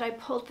glad that I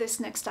pulled this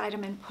next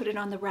item and put it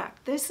on the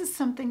rack. This is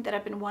something that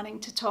I've been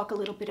wanting to talk a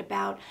little bit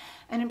about,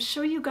 and I'm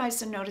sure you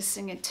guys are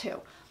noticing it too.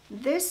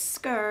 This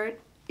skirt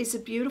is a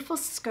beautiful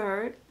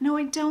skirt. No,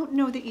 I don't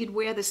know that you'd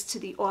wear this to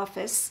the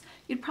office.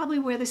 You'd probably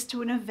wear this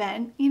to an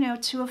event,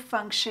 to a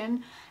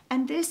function.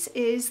 And this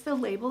is the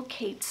label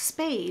Kate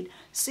Spade.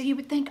 So you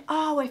would think,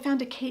 oh, I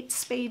found a Kate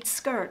Spade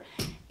skirt.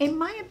 In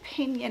my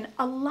opinion,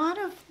 a lot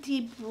of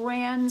the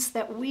brands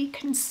that we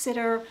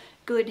consider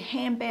good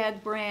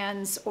handbag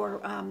brands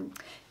or,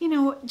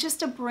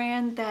 just a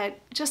brand that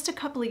just a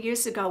couple of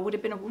years ago would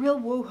have been a real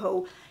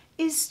woohoo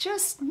is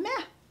just meh.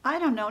 I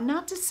don't know,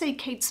 not to say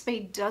Kate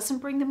Spade doesn't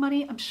bring the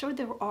money. I'm sure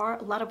there are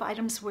a lot of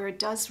items where it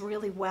does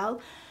really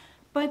well.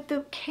 But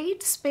the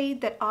Kate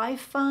Spade that I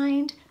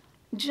find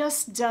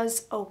just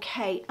does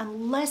okay,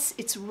 unless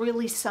it's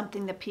really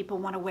something that people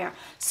want to wear.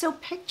 So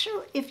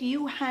picture if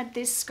you had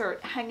this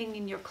skirt hanging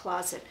in your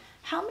closet.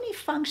 How many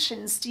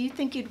functions do you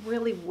think you'd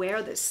really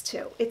wear this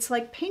to? It's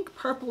like pink,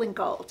 purple, and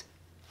gold.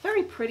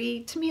 Very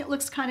pretty. To me, it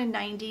looks kind of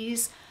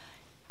 90s.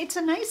 It's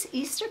a nice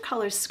Easter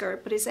color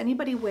skirt, but is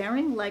anybody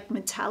wearing like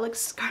metallic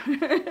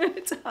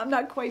skirts? I'm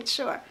not quite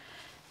sure.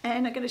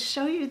 And I'm going to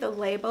show you the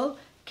label.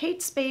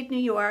 Kate Spade, New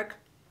York.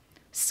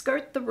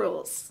 Skirt the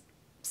rules.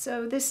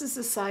 So this is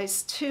a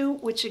size 2,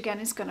 which again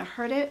is going to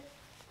hurt it.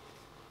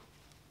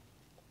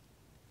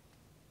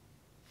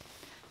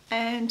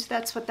 And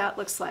that's what that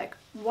looks like.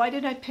 Why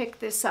did I pick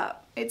this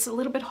up? It's a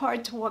little bit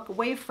hard to walk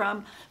away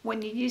from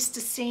when you're used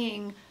to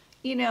seeing,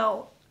 you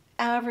know,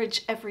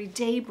 average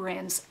everyday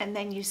brands, and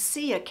then you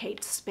see a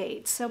Kate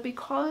Spade. So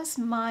because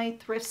my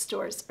thrift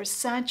stores are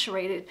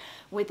saturated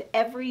with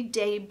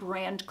everyday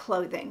brand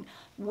clothing,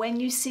 when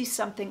you see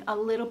something a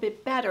little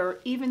bit better,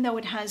 even though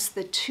it has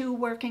the 2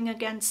 working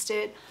against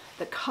it,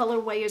 the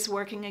colorway is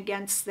working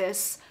against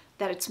this,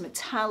 that it's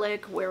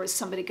metallic, where is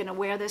somebody going to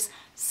wear this?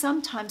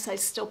 Sometimes I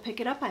still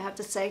pick it up. I have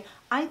to say,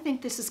 I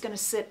think this is going to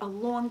sit a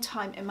long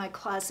time in my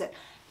closet.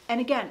 And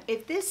again,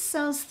 if this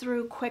sells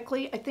through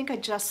quickly, I think I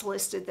just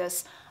listed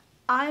this,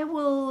 I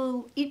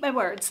will eat my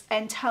words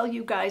and tell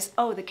you guys,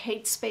 oh, the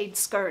Kate Spade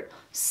skirt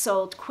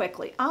sold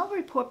quickly. I'll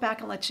report back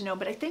and let you know,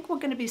 but I think we're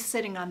going to be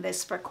sitting on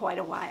this for quite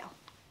a while.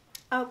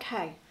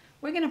 Okay.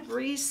 We're going to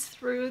breeze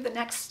through the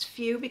next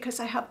few because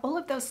I have all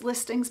of those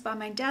listings by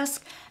my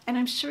desk, and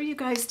I'm sure you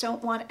guys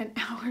don't want an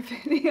hour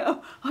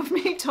video of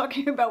me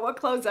talking about what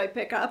clothes I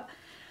pick up.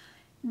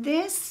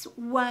 This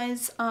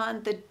was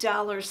on the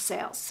dollar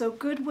sale. So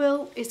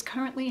Goodwill is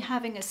currently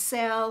having a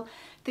sale.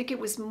 I think it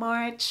was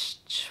March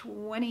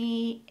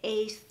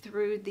 28th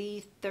through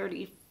the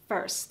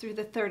 31st, through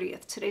the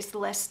 30th. Today's the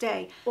last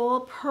day. All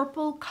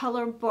purple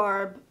color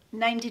barb,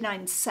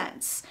 99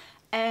 cents.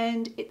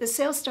 And the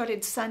sale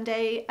started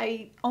Sunday.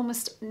 I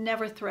almost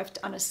never thrift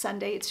on a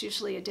Sunday. It's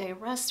usually a day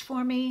of rest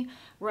for me.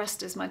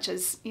 Rest as much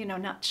as, you know,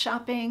 not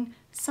shopping.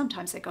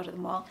 Sometimes I go to the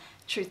mall,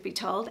 truth be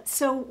told.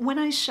 So when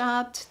I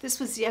shopped, this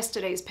was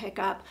yesterday's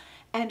pickup,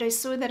 and I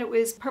saw that it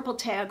was purple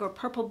tag or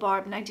purple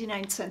barb,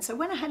 99 cents. I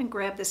went ahead and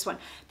grabbed this one.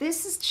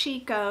 This is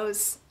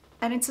Chico's,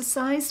 and it's a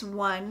size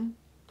 1,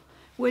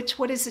 which,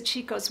 what is a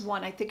Chico's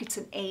 1? I think it's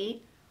an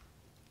 8.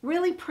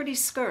 Really pretty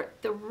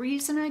skirt. The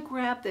reason I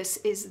grabbed this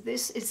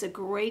is a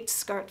great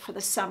skirt for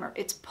the summer.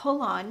 It's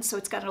pull on, so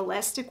it's got an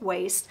elastic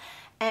waist,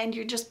 and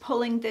you're just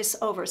pulling this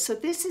over. So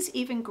this is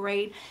even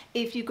great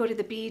if you go to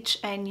the beach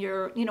and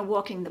you're, you know,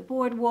 walking the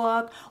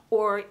boardwalk,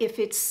 or if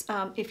it's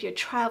if you're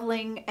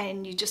traveling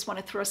and you just want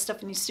to throw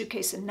stuff in your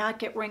suitcase and not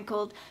get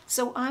wrinkled.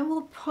 So I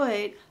will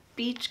put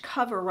beach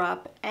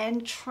cover-up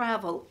and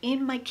travel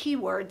in my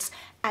keywords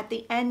at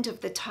the end of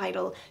the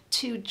title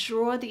to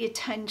draw the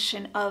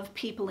attention of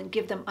people and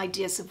give them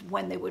ideas of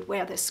when they would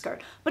wear this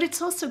skirt. But it's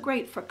also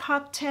great for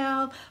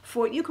cocktail,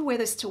 you could wear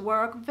this to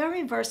work,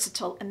 very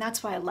versatile, and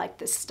that's why I like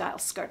this style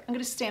skirt. I'm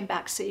going to stand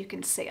back so you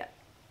can see it.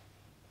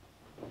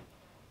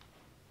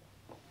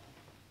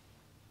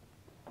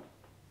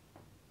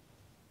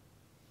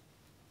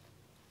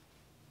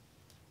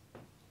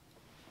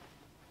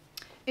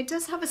 It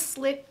does have a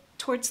slit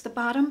towards the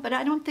bottom, but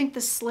I don't think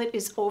the slit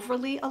is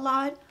overly a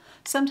lot.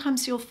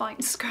 Sometimes you'll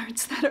find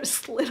skirts that are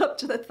slit up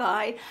to the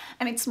thigh,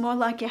 and it's more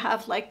like you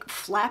have like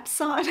flaps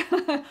on.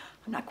 I'm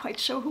not quite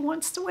sure who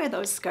wants to wear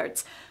those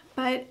skirts,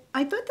 but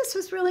I thought this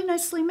was really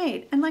nicely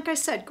made. And like I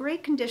said,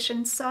 great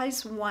condition,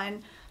 size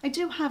 1. I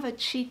do have a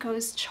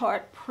Chico's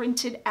chart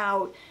printed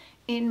out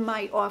in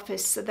my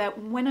office so that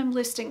when I'm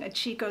listing a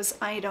Chico's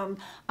item,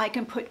 I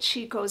can put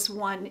Chico's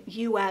 1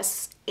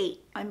 US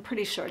 8. I'm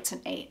pretty sure it's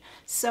an 8.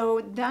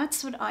 So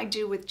that's what I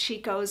do with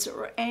Chico's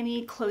or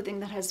any clothing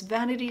that has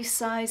vanity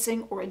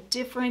sizing or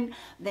different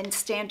than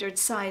standard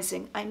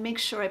sizing. I make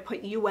sure I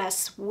put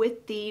US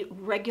with the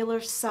regular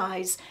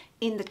size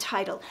in the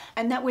title.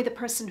 And that way the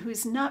person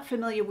who's not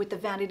familiar with the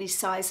vanity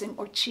sizing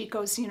or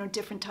Chico's, you know,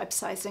 different type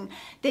sizing,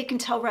 they can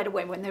tell right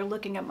away when they're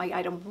looking at my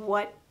item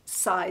what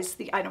size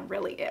the item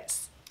really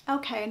is.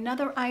 Okay,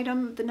 another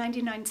item, the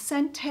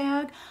 99-cent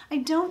tag. I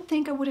don't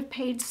think I would have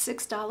paid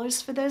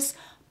 $6 for this,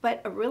 but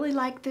I really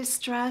like this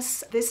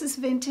dress. This is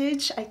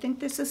vintage. I think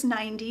this is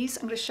 90s.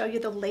 I'm going to show you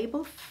the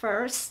label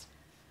first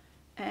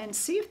and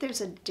see if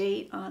there's a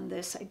date on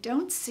this. I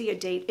don't see a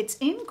date. It's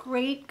in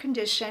great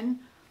condition.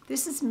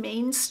 This is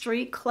Main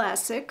Street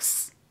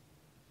Classics,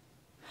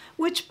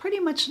 which pretty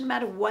much no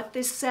matter what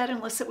this said,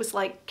 unless it was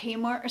like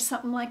Kmart or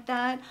something like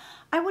that,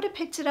 I would have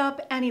picked it up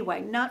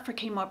anyway, not for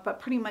Kmart, but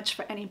pretty much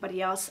for anybody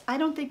else. I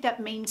don't think that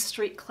Main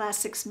Street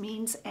Classics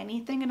means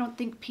anything. I don't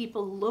think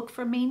people look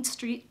for Main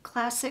Street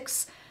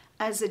Classics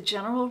as a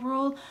general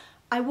rule.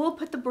 I will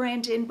put the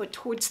brand in, but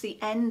towards the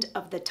end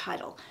of the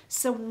title.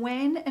 So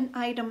when an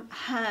item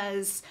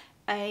has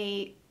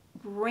a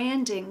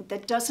branding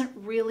that doesn't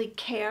really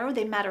care,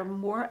 they matter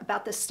more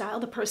about the style,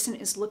 the person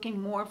is looking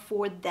more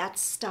for that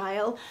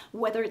style,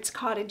 whether it's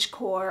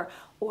cottagecore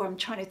or I'm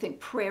trying to think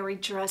prairie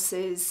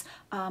dresses,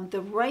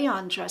 the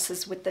rayon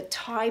dresses with the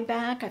tie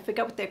back, I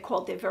forgot what they're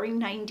called, they're very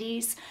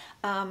 90s,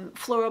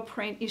 floral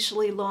print,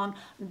 usually long.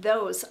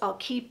 Those, I'll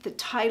keep the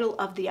title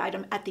of the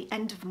item at the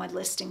end of my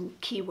listing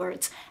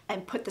keywords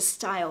and put the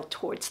style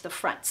towards the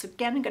front. So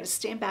again, I'm going to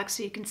stand back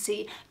so you can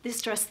see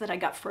this dress that I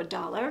got for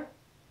 $1.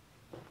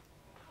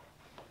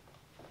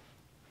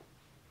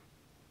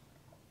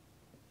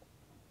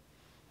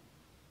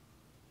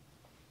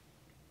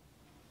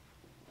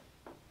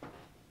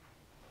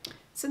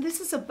 So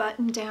this is a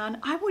button down.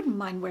 I wouldn't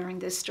mind wearing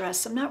this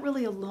dress. I'm not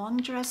really a long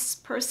dress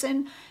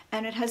person,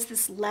 and it has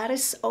this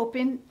lattice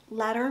open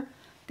ladder.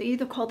 They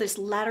either call this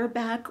ladder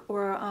back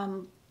or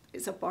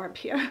is a barb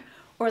here,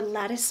 or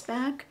lattice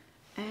back.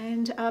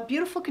 And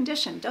beautiful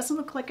condition, doesn't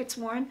look like it's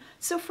worn.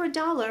 So for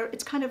 $1,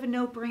 it's kind of a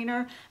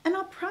no-brainer. And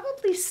I'll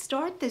probably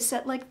start this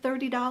at like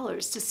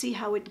 $30 to see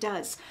how it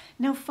does.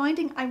 Now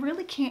I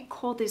really can't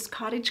call this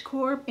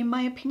cottagecore in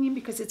my opinion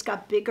because it's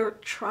got bigger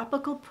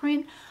tropical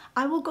print.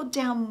 I will go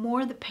down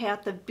more the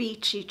path of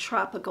beachy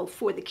tropical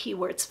for the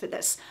keywords for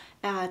this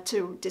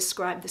to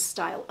describe the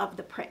style of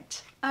the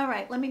print. All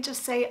right, let me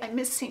just say I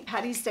missed St.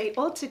 Patty's Day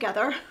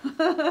altogether,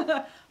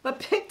 but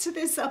picked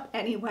this up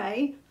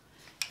anyway.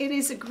 It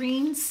is a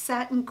green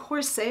satin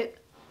corset,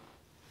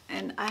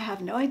 and I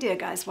have no idea,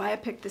 guys, why I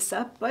picked this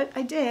up, but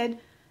I did,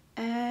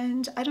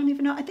 and I don't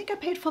even know. I think I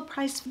paid full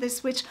price for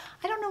this, which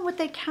I don't know what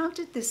they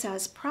counted this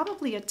as.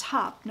 Probably a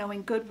top,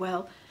 knowing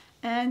Goodwill.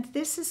 And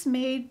this is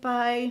made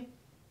by,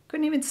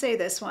 couldn't even say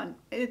this one.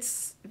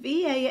 It's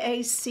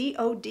Vaacodor,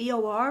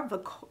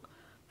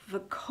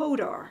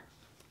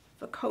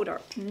 Vacodor,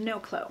 no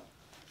clue.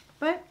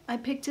 But I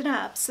picked it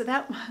up, so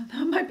that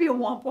might be a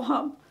womp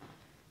womp,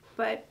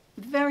 but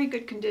very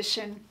good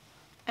condition.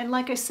 And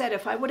like I said,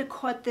 if I would have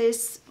caught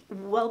this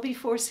well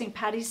before St.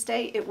 Patty's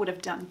Day, it would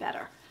have done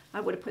better.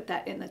 I would have put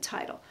that in the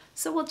title.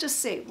 So we'll just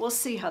see. We'll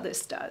see how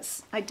this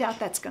does. I doubt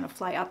that's going to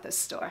fly out this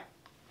store.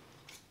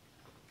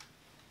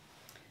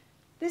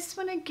 This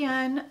one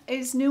again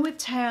is new with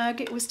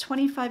tag. It was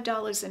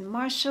 $25 in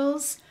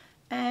Marshall's.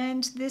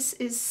 And this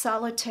is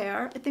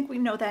Solitaire. I think we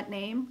know that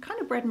name.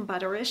 Kind of bread and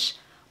butter-ish.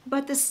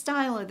 But the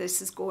style of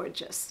this is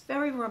gorgeous.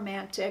 Very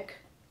romantic.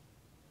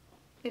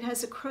 It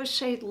has a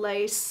crocheted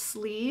lace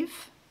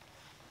sleeve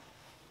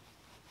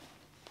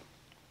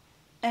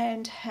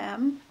and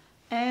hem,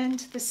 and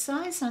the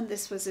size on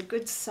this was a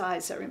good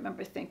size, I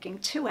remember thinking,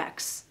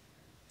 2X.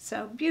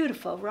 So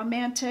beautiful,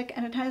 romantic,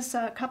 and it has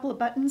a couple of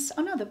buttons.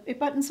 Oh no, it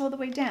buttons all the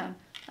way down.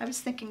 I was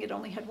thinking it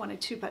only had 1 or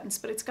 2 buttons,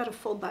 but it's got a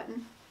full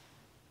button.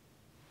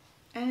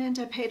 And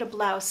I paid a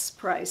blouse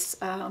price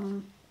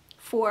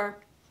for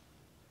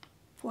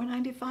 $4.95,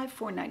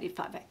 $4.95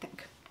 I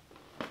think.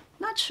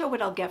 Not sure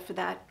what I'll get for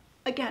that.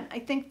 Again, I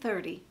think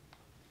 30.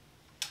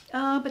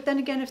 But then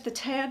again, if the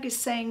tag is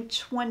saying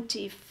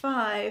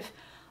 25,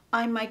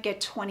 I might get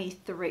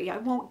 23. I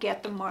won't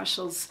get the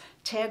Marshall's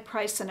tag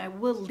price, and I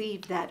will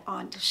leave that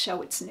on to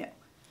show it's new.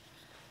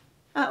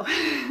 Oh,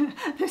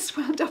 this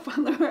wound up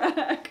on the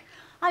rack.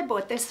 I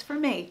bought this for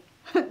me.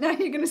 Now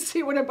you're going to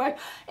see what I buy.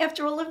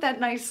 After all of that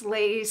nice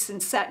lace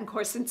and satin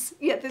corsets,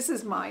 yeah, this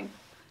is mine.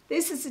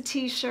 This is a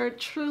t-shirt,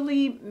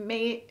 truly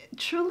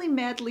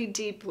madly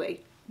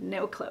deeply.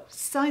 No clue.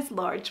 Size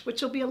large,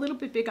 which will be a little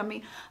bit big on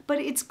me, but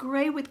it's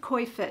gray with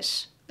koi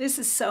fish. This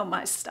is so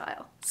my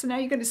style. So now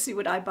you're going to see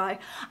what I buy.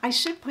 I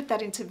should put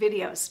that into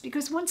videos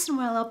because once in a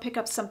while I'll pick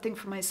up something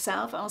for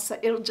myself.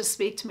 It'll just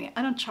speak to me.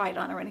 I don't try it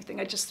on or anything.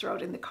 I just throw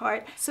it in the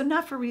cart. So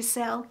not for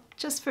resale,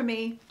 just for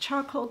me.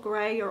 Charcoal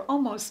gray or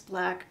almost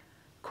black,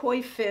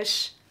 koi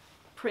fish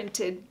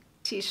printed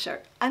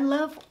t-shirt. I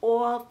love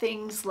all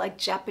things like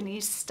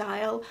Japanese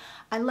style.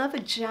 I love a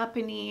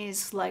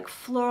Japanese like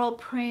floral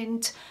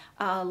print,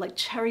 like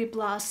cherry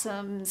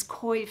blossoms,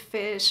 koi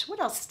fish. What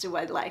else do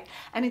I like?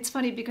 And it's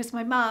funny because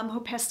my mom, who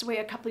passed away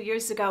a couple of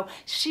years ago,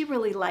 she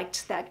really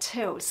liked that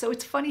too. So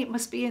it's funny, it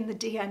must be in the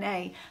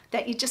DNA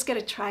that you just get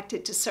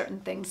attracted to certain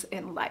things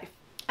in life.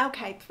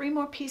 Okay, 3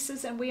 more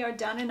pieces and we are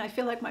done, and I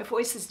feel like my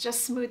voice is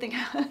just smoothing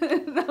out.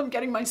 I'm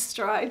getting my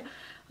stride.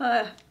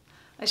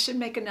 I should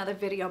make another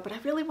video, but I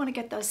really want to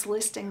get those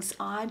listings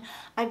on.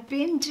 I've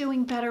been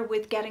doing better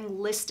with getting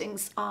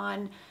listings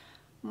on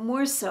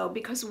more so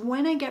because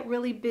when I get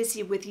really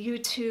busy with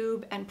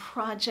YouTube and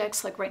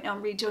projects, like right now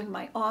I'm redoing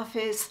my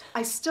office,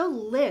 I still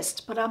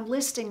list, but I'm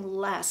listing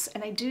less,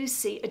 and I do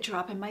see a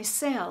drop in my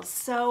sales.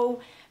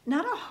 So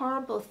not a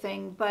horrible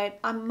thing, but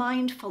I'm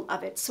mindful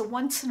of it. So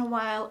once in a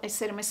while I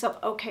say to myself,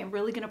 okay, I'm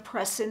really going to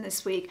press in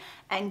this week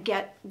and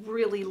get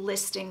really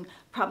listing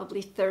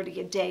probably 30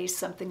 a day,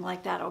 something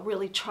like that. I'll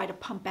really try to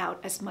pump out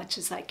as much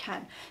as I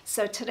can.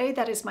 So today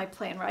that is my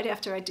plan, right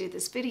after I do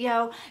this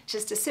video,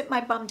 just to sit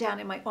my bum down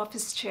in my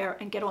office chair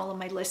and get all of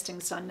my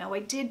listings on. Now I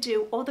did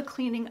do all the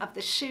cleaning of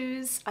the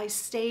shoes. I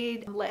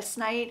stayed last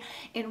night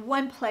in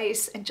one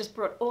place and just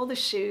brought all the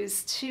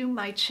shoes to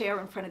my chair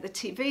in front of the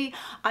TV.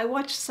 I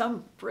watched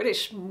some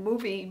British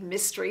movie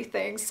mystery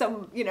thing,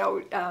 some, you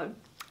know,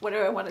 what do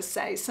I want to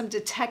say, some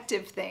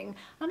detective thing.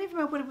 I don't even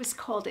remember what it was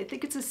called. I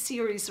think it's a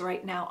series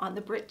right now on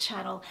the Brit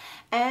channel.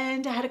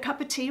 And I had a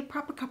cup of tea, a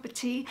proper cup of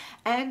tea,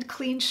 and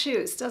clean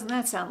shoes. Doesn't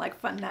that sound like a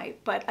fun night?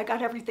 But I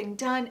got everything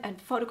done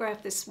and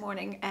photographed this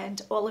morning,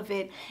 and all of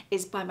it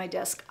is by my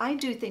desk. I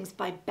do things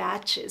by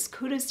batches.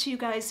 Kudos to you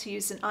guys who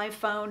use an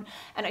iPhone,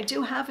 and I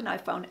do have an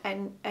iPhone,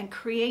 and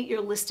create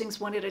your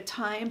listings one at a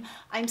time.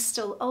 I'm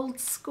still old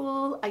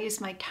school. I use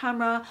my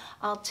camera.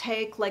 I'll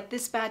take, like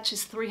this batch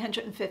is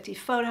 350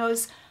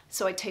 photos.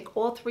 So I take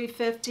all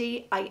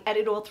 350, I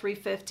edit all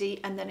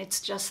 350, and then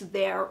it's just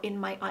there in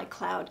my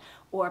iCloud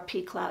or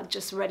P Cloud,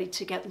 just ready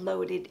to get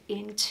loaded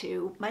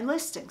into my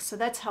listing. So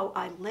that's how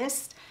I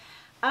list.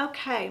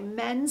 Okay,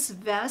 men's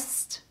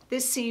vest.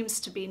 This seems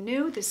to be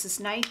new. This is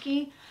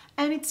Nike,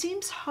 and it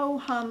seems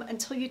ho-hum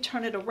until you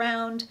turn it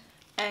around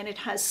and it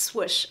has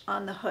swoosh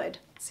on the hood.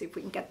 Let's see if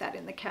we can get that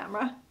in the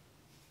camera.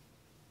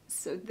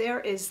 So there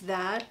is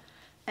that,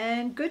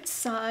 and good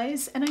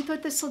size, and I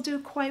thought this will do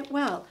quite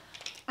well.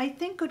 I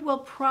think Goodwill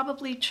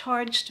probably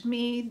charged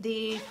me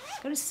the,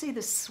 I'm gonna say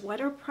the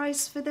sweater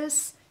price for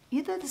this,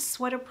 either the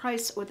sweater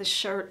price or the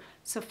shirt.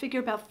 So figure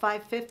about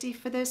 $5.50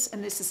 for this,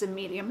 and this is a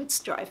medium, it's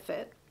dry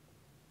fit.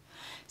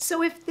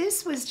 So if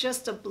this was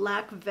just a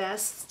black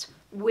vest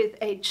with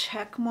a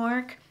check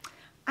mark,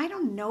 I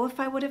don't know if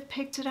I would have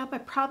picked it up. I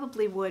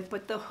probably would,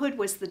 but the hood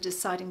was the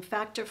deciding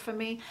factor for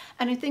me.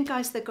 And I think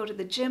guys that go to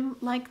the gym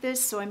like this,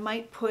 so I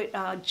might put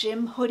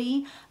gym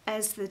hoodie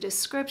as the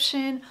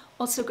description.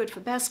 Also good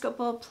for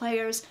basketball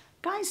players.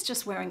 Guys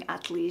just wearing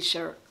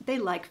athleisure, they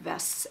like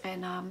vests,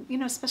 and you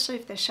know, especially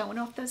if they're showing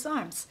off those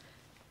arms.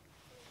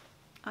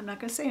 I'm not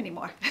gonna say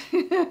anymore.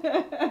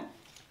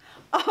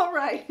 All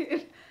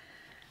right.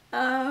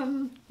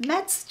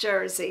 Mets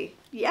jersey.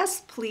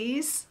 Yes,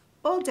 please.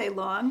 All day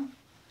long.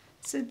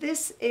 So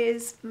this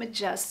is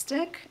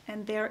Majestic,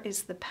 and there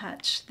is the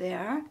patch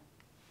there.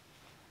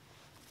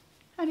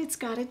 And it's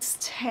got its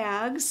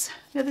tags.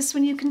 Now this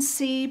one you can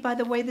see by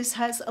the way this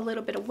has a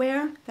little bit of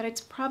wear, that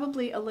it's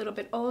probably a little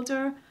bit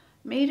older.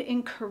 Made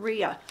in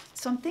Korea.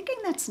 So I'm thinking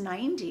that's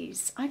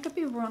 90s. I could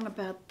be wrong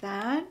about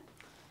that.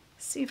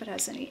 See if it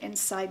has any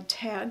inside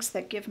tags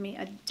that give me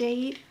a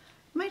date.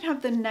 Might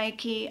have the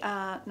Nike,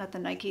 not the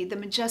Nike, the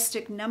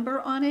Majestic number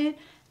on it,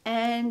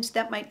 and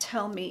that might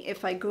tell me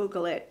if I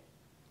Google it.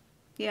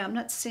 Yeah, I'm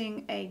not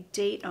seeing a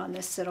date on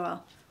this at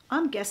all.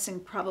 I'm guessing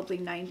probably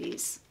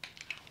 90s.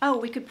 Oh,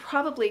 we could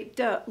probably,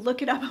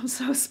 look it up, I'm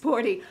so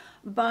sporty,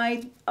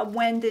 by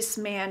when this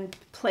man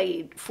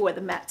played for the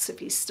Mets, if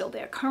he's still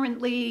there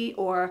currently,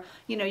 or,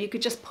 you know, you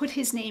could just put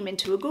his name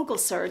into a Google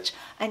search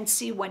and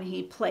see when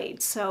he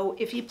played. So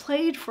if he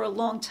played for a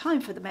long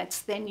time for the Mets,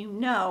 then you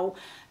know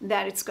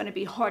that it's going to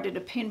be harder to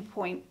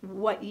pinpoint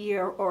what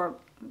year or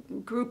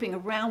grouping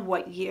around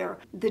what year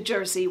the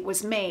jersey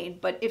was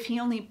made. But if he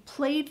only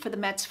played for the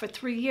Mets for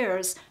 3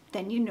 years,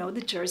 then you know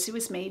the jersey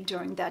was made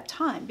during that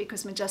time,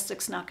 because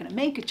Majestic's not going to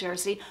make a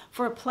jersey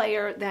for a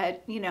player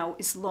that, you know,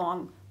 is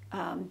long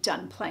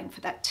done playing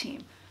for that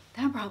team.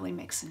 That probably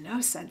makes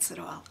no sense at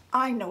all.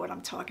 I know what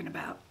I'm talking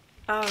about.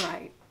 All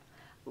right,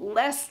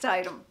 last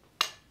item.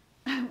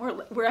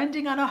 We're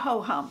ending on a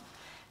ho-hum.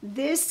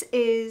 This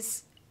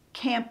is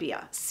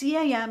Campia,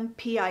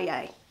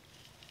 C-A-M-P-I-A.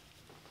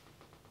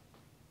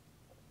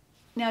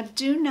 Now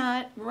do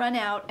not run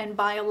out and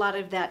buy a lot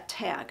of that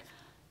tag.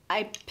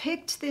 I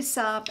picked this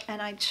up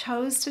and I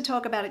chose to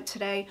talk about it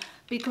today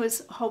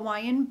because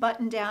Hawaiian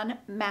button-down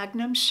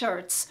Magnum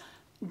shirts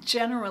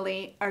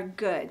generally are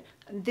good.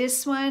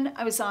 This one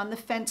I was on the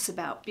fence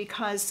about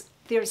because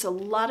there's a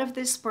lot of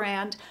this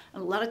brand,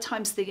 and a lot of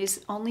times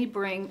these only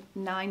bring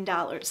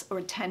 $9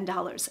 or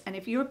 $10. And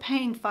if you're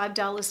paying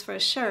 $5 for a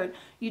shirt,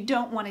 you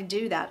don't want to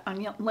do that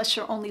unless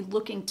you're only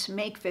looking to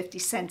make 50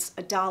 cents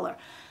a dollar.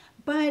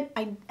 But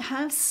I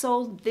have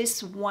sold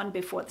this one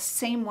before, the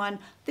same one.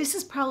 This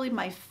is probably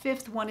my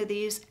 5th one of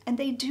these, and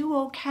they do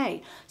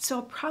okay. So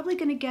I'm probably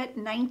gonna get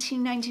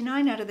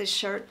 $19.99 out of this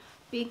shirt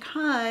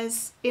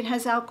because it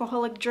has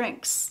alcoholic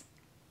drinks.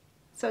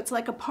 So it's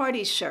like a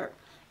party shirt.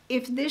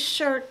 If this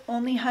shirt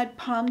only had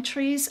palm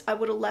trees, I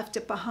would have left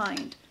it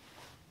behind.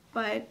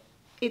 But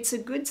it's a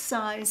good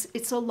size,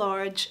 it's a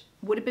large.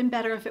 Would have been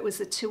better if it was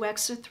a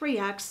 2X or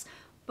 3X,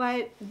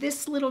 but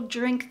this little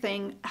drink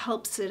thing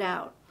helps it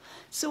out.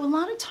 So a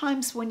lot of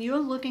times when you're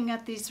looking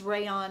at these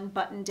rayon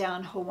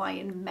button-down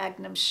Hawaiian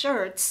Magnum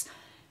shirts,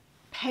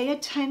 pay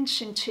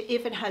attention to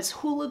if it has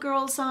hula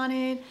girls on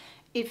it,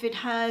 if it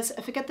has,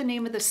 I forget the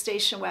name of the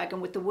station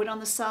wagon with the wood on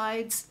the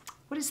sides.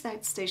 What is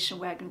that station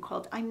wagon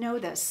called? I know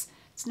this.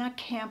 It's not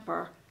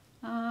camper.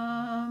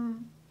 Well,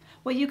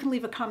 you can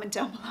leave a comment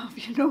down below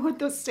if you know what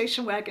those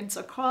station wagons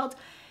are called.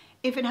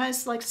 If it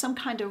has like some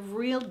kind of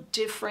real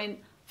different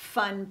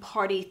fun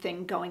party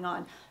thing going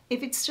on.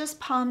 If it's just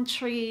palm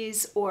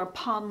trees or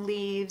palm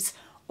leaves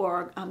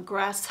or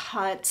grass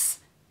huts,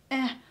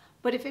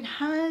 But if it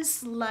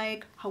has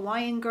like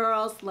Hawaiian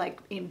girls, like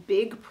in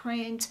big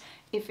print,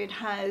 if it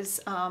has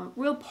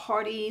real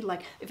party,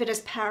 like if it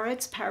has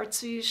parrots,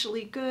 parrots are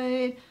usually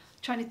good.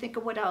 Trying to think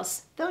of what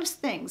else, those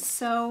things.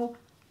 So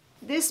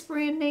this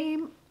brand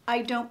name,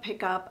 I don't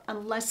pick up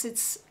unless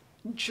it's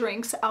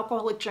drinks,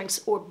 alcoholic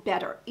drinks or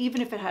better.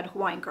 Even if it had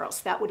Hawaiian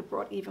girls, that would have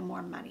brought even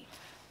more money.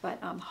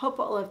 But hope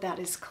all of that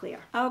is clear.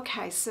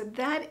 Okay, so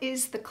that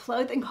is the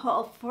clothing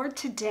haul for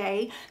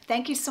today.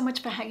 Thank you so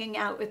much for hanging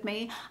out with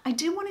me. I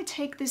do want to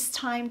take this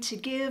time to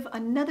give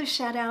another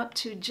shout out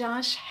to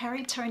Josh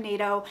Harry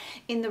Tornado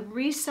in the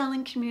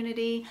reselling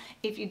community.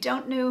 If you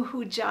don't know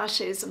who Josh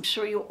is, I'm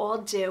sure you all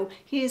do.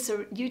 He is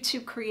a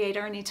YouTube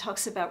creator and he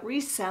talks about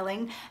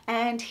reselling,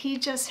 and he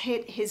just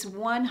hit his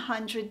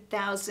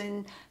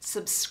 100,000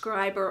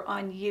 subscriber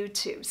on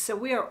YouTube. So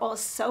we are all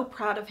so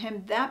proud of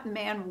him. That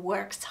man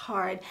works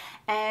hard,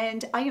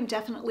 and I am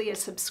definitely a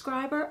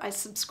subscriber. I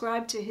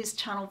subscribed to his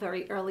channel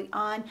very early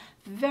on.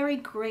 Very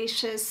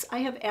gracious. I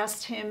have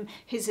asked him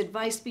his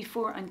advice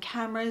before on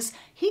cameras.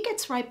 He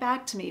gets right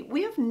back to me.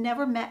 We have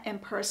never met in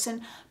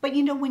person, but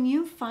you know, when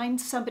you find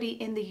somebody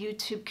in the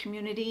YouTube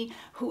community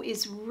who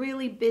is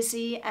really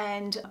busy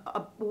and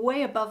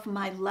way above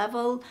my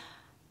level,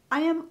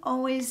 I am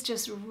always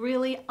just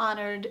really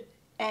honored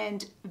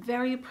and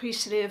very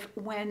appreciative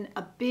when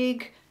a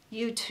big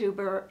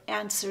YouTuber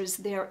answers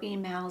their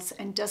emails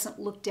and doesn't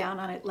look down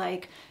on it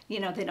like, you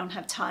know, they don't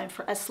have time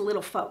for us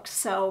little folks.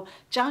 So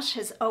Josh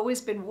has always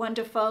been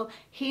wonderful.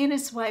 He and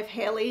his wife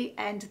Haley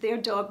and their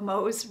dog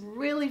Mo's,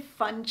 really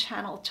fun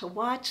channel to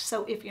watch.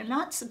 So if you're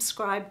not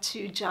subscribed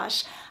to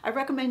Josh, I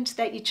recommend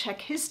that you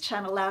check his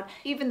channel out.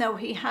 Even though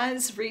he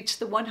has reached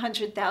the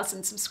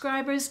 100,000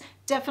 subscribers,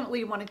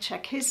 definitely want to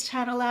check his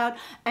channel out,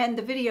 and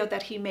the video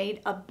that he made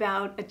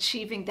about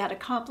achieving that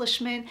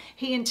accomplishment.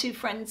 He and two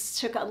friends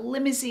took a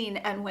limousine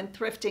and went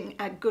thrifting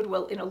at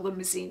Goodwill in a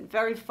limousine.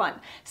 Very fun.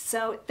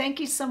 So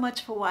thank you so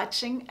much for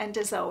watching, and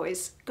as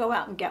always, go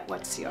out and get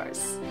what's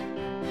yours.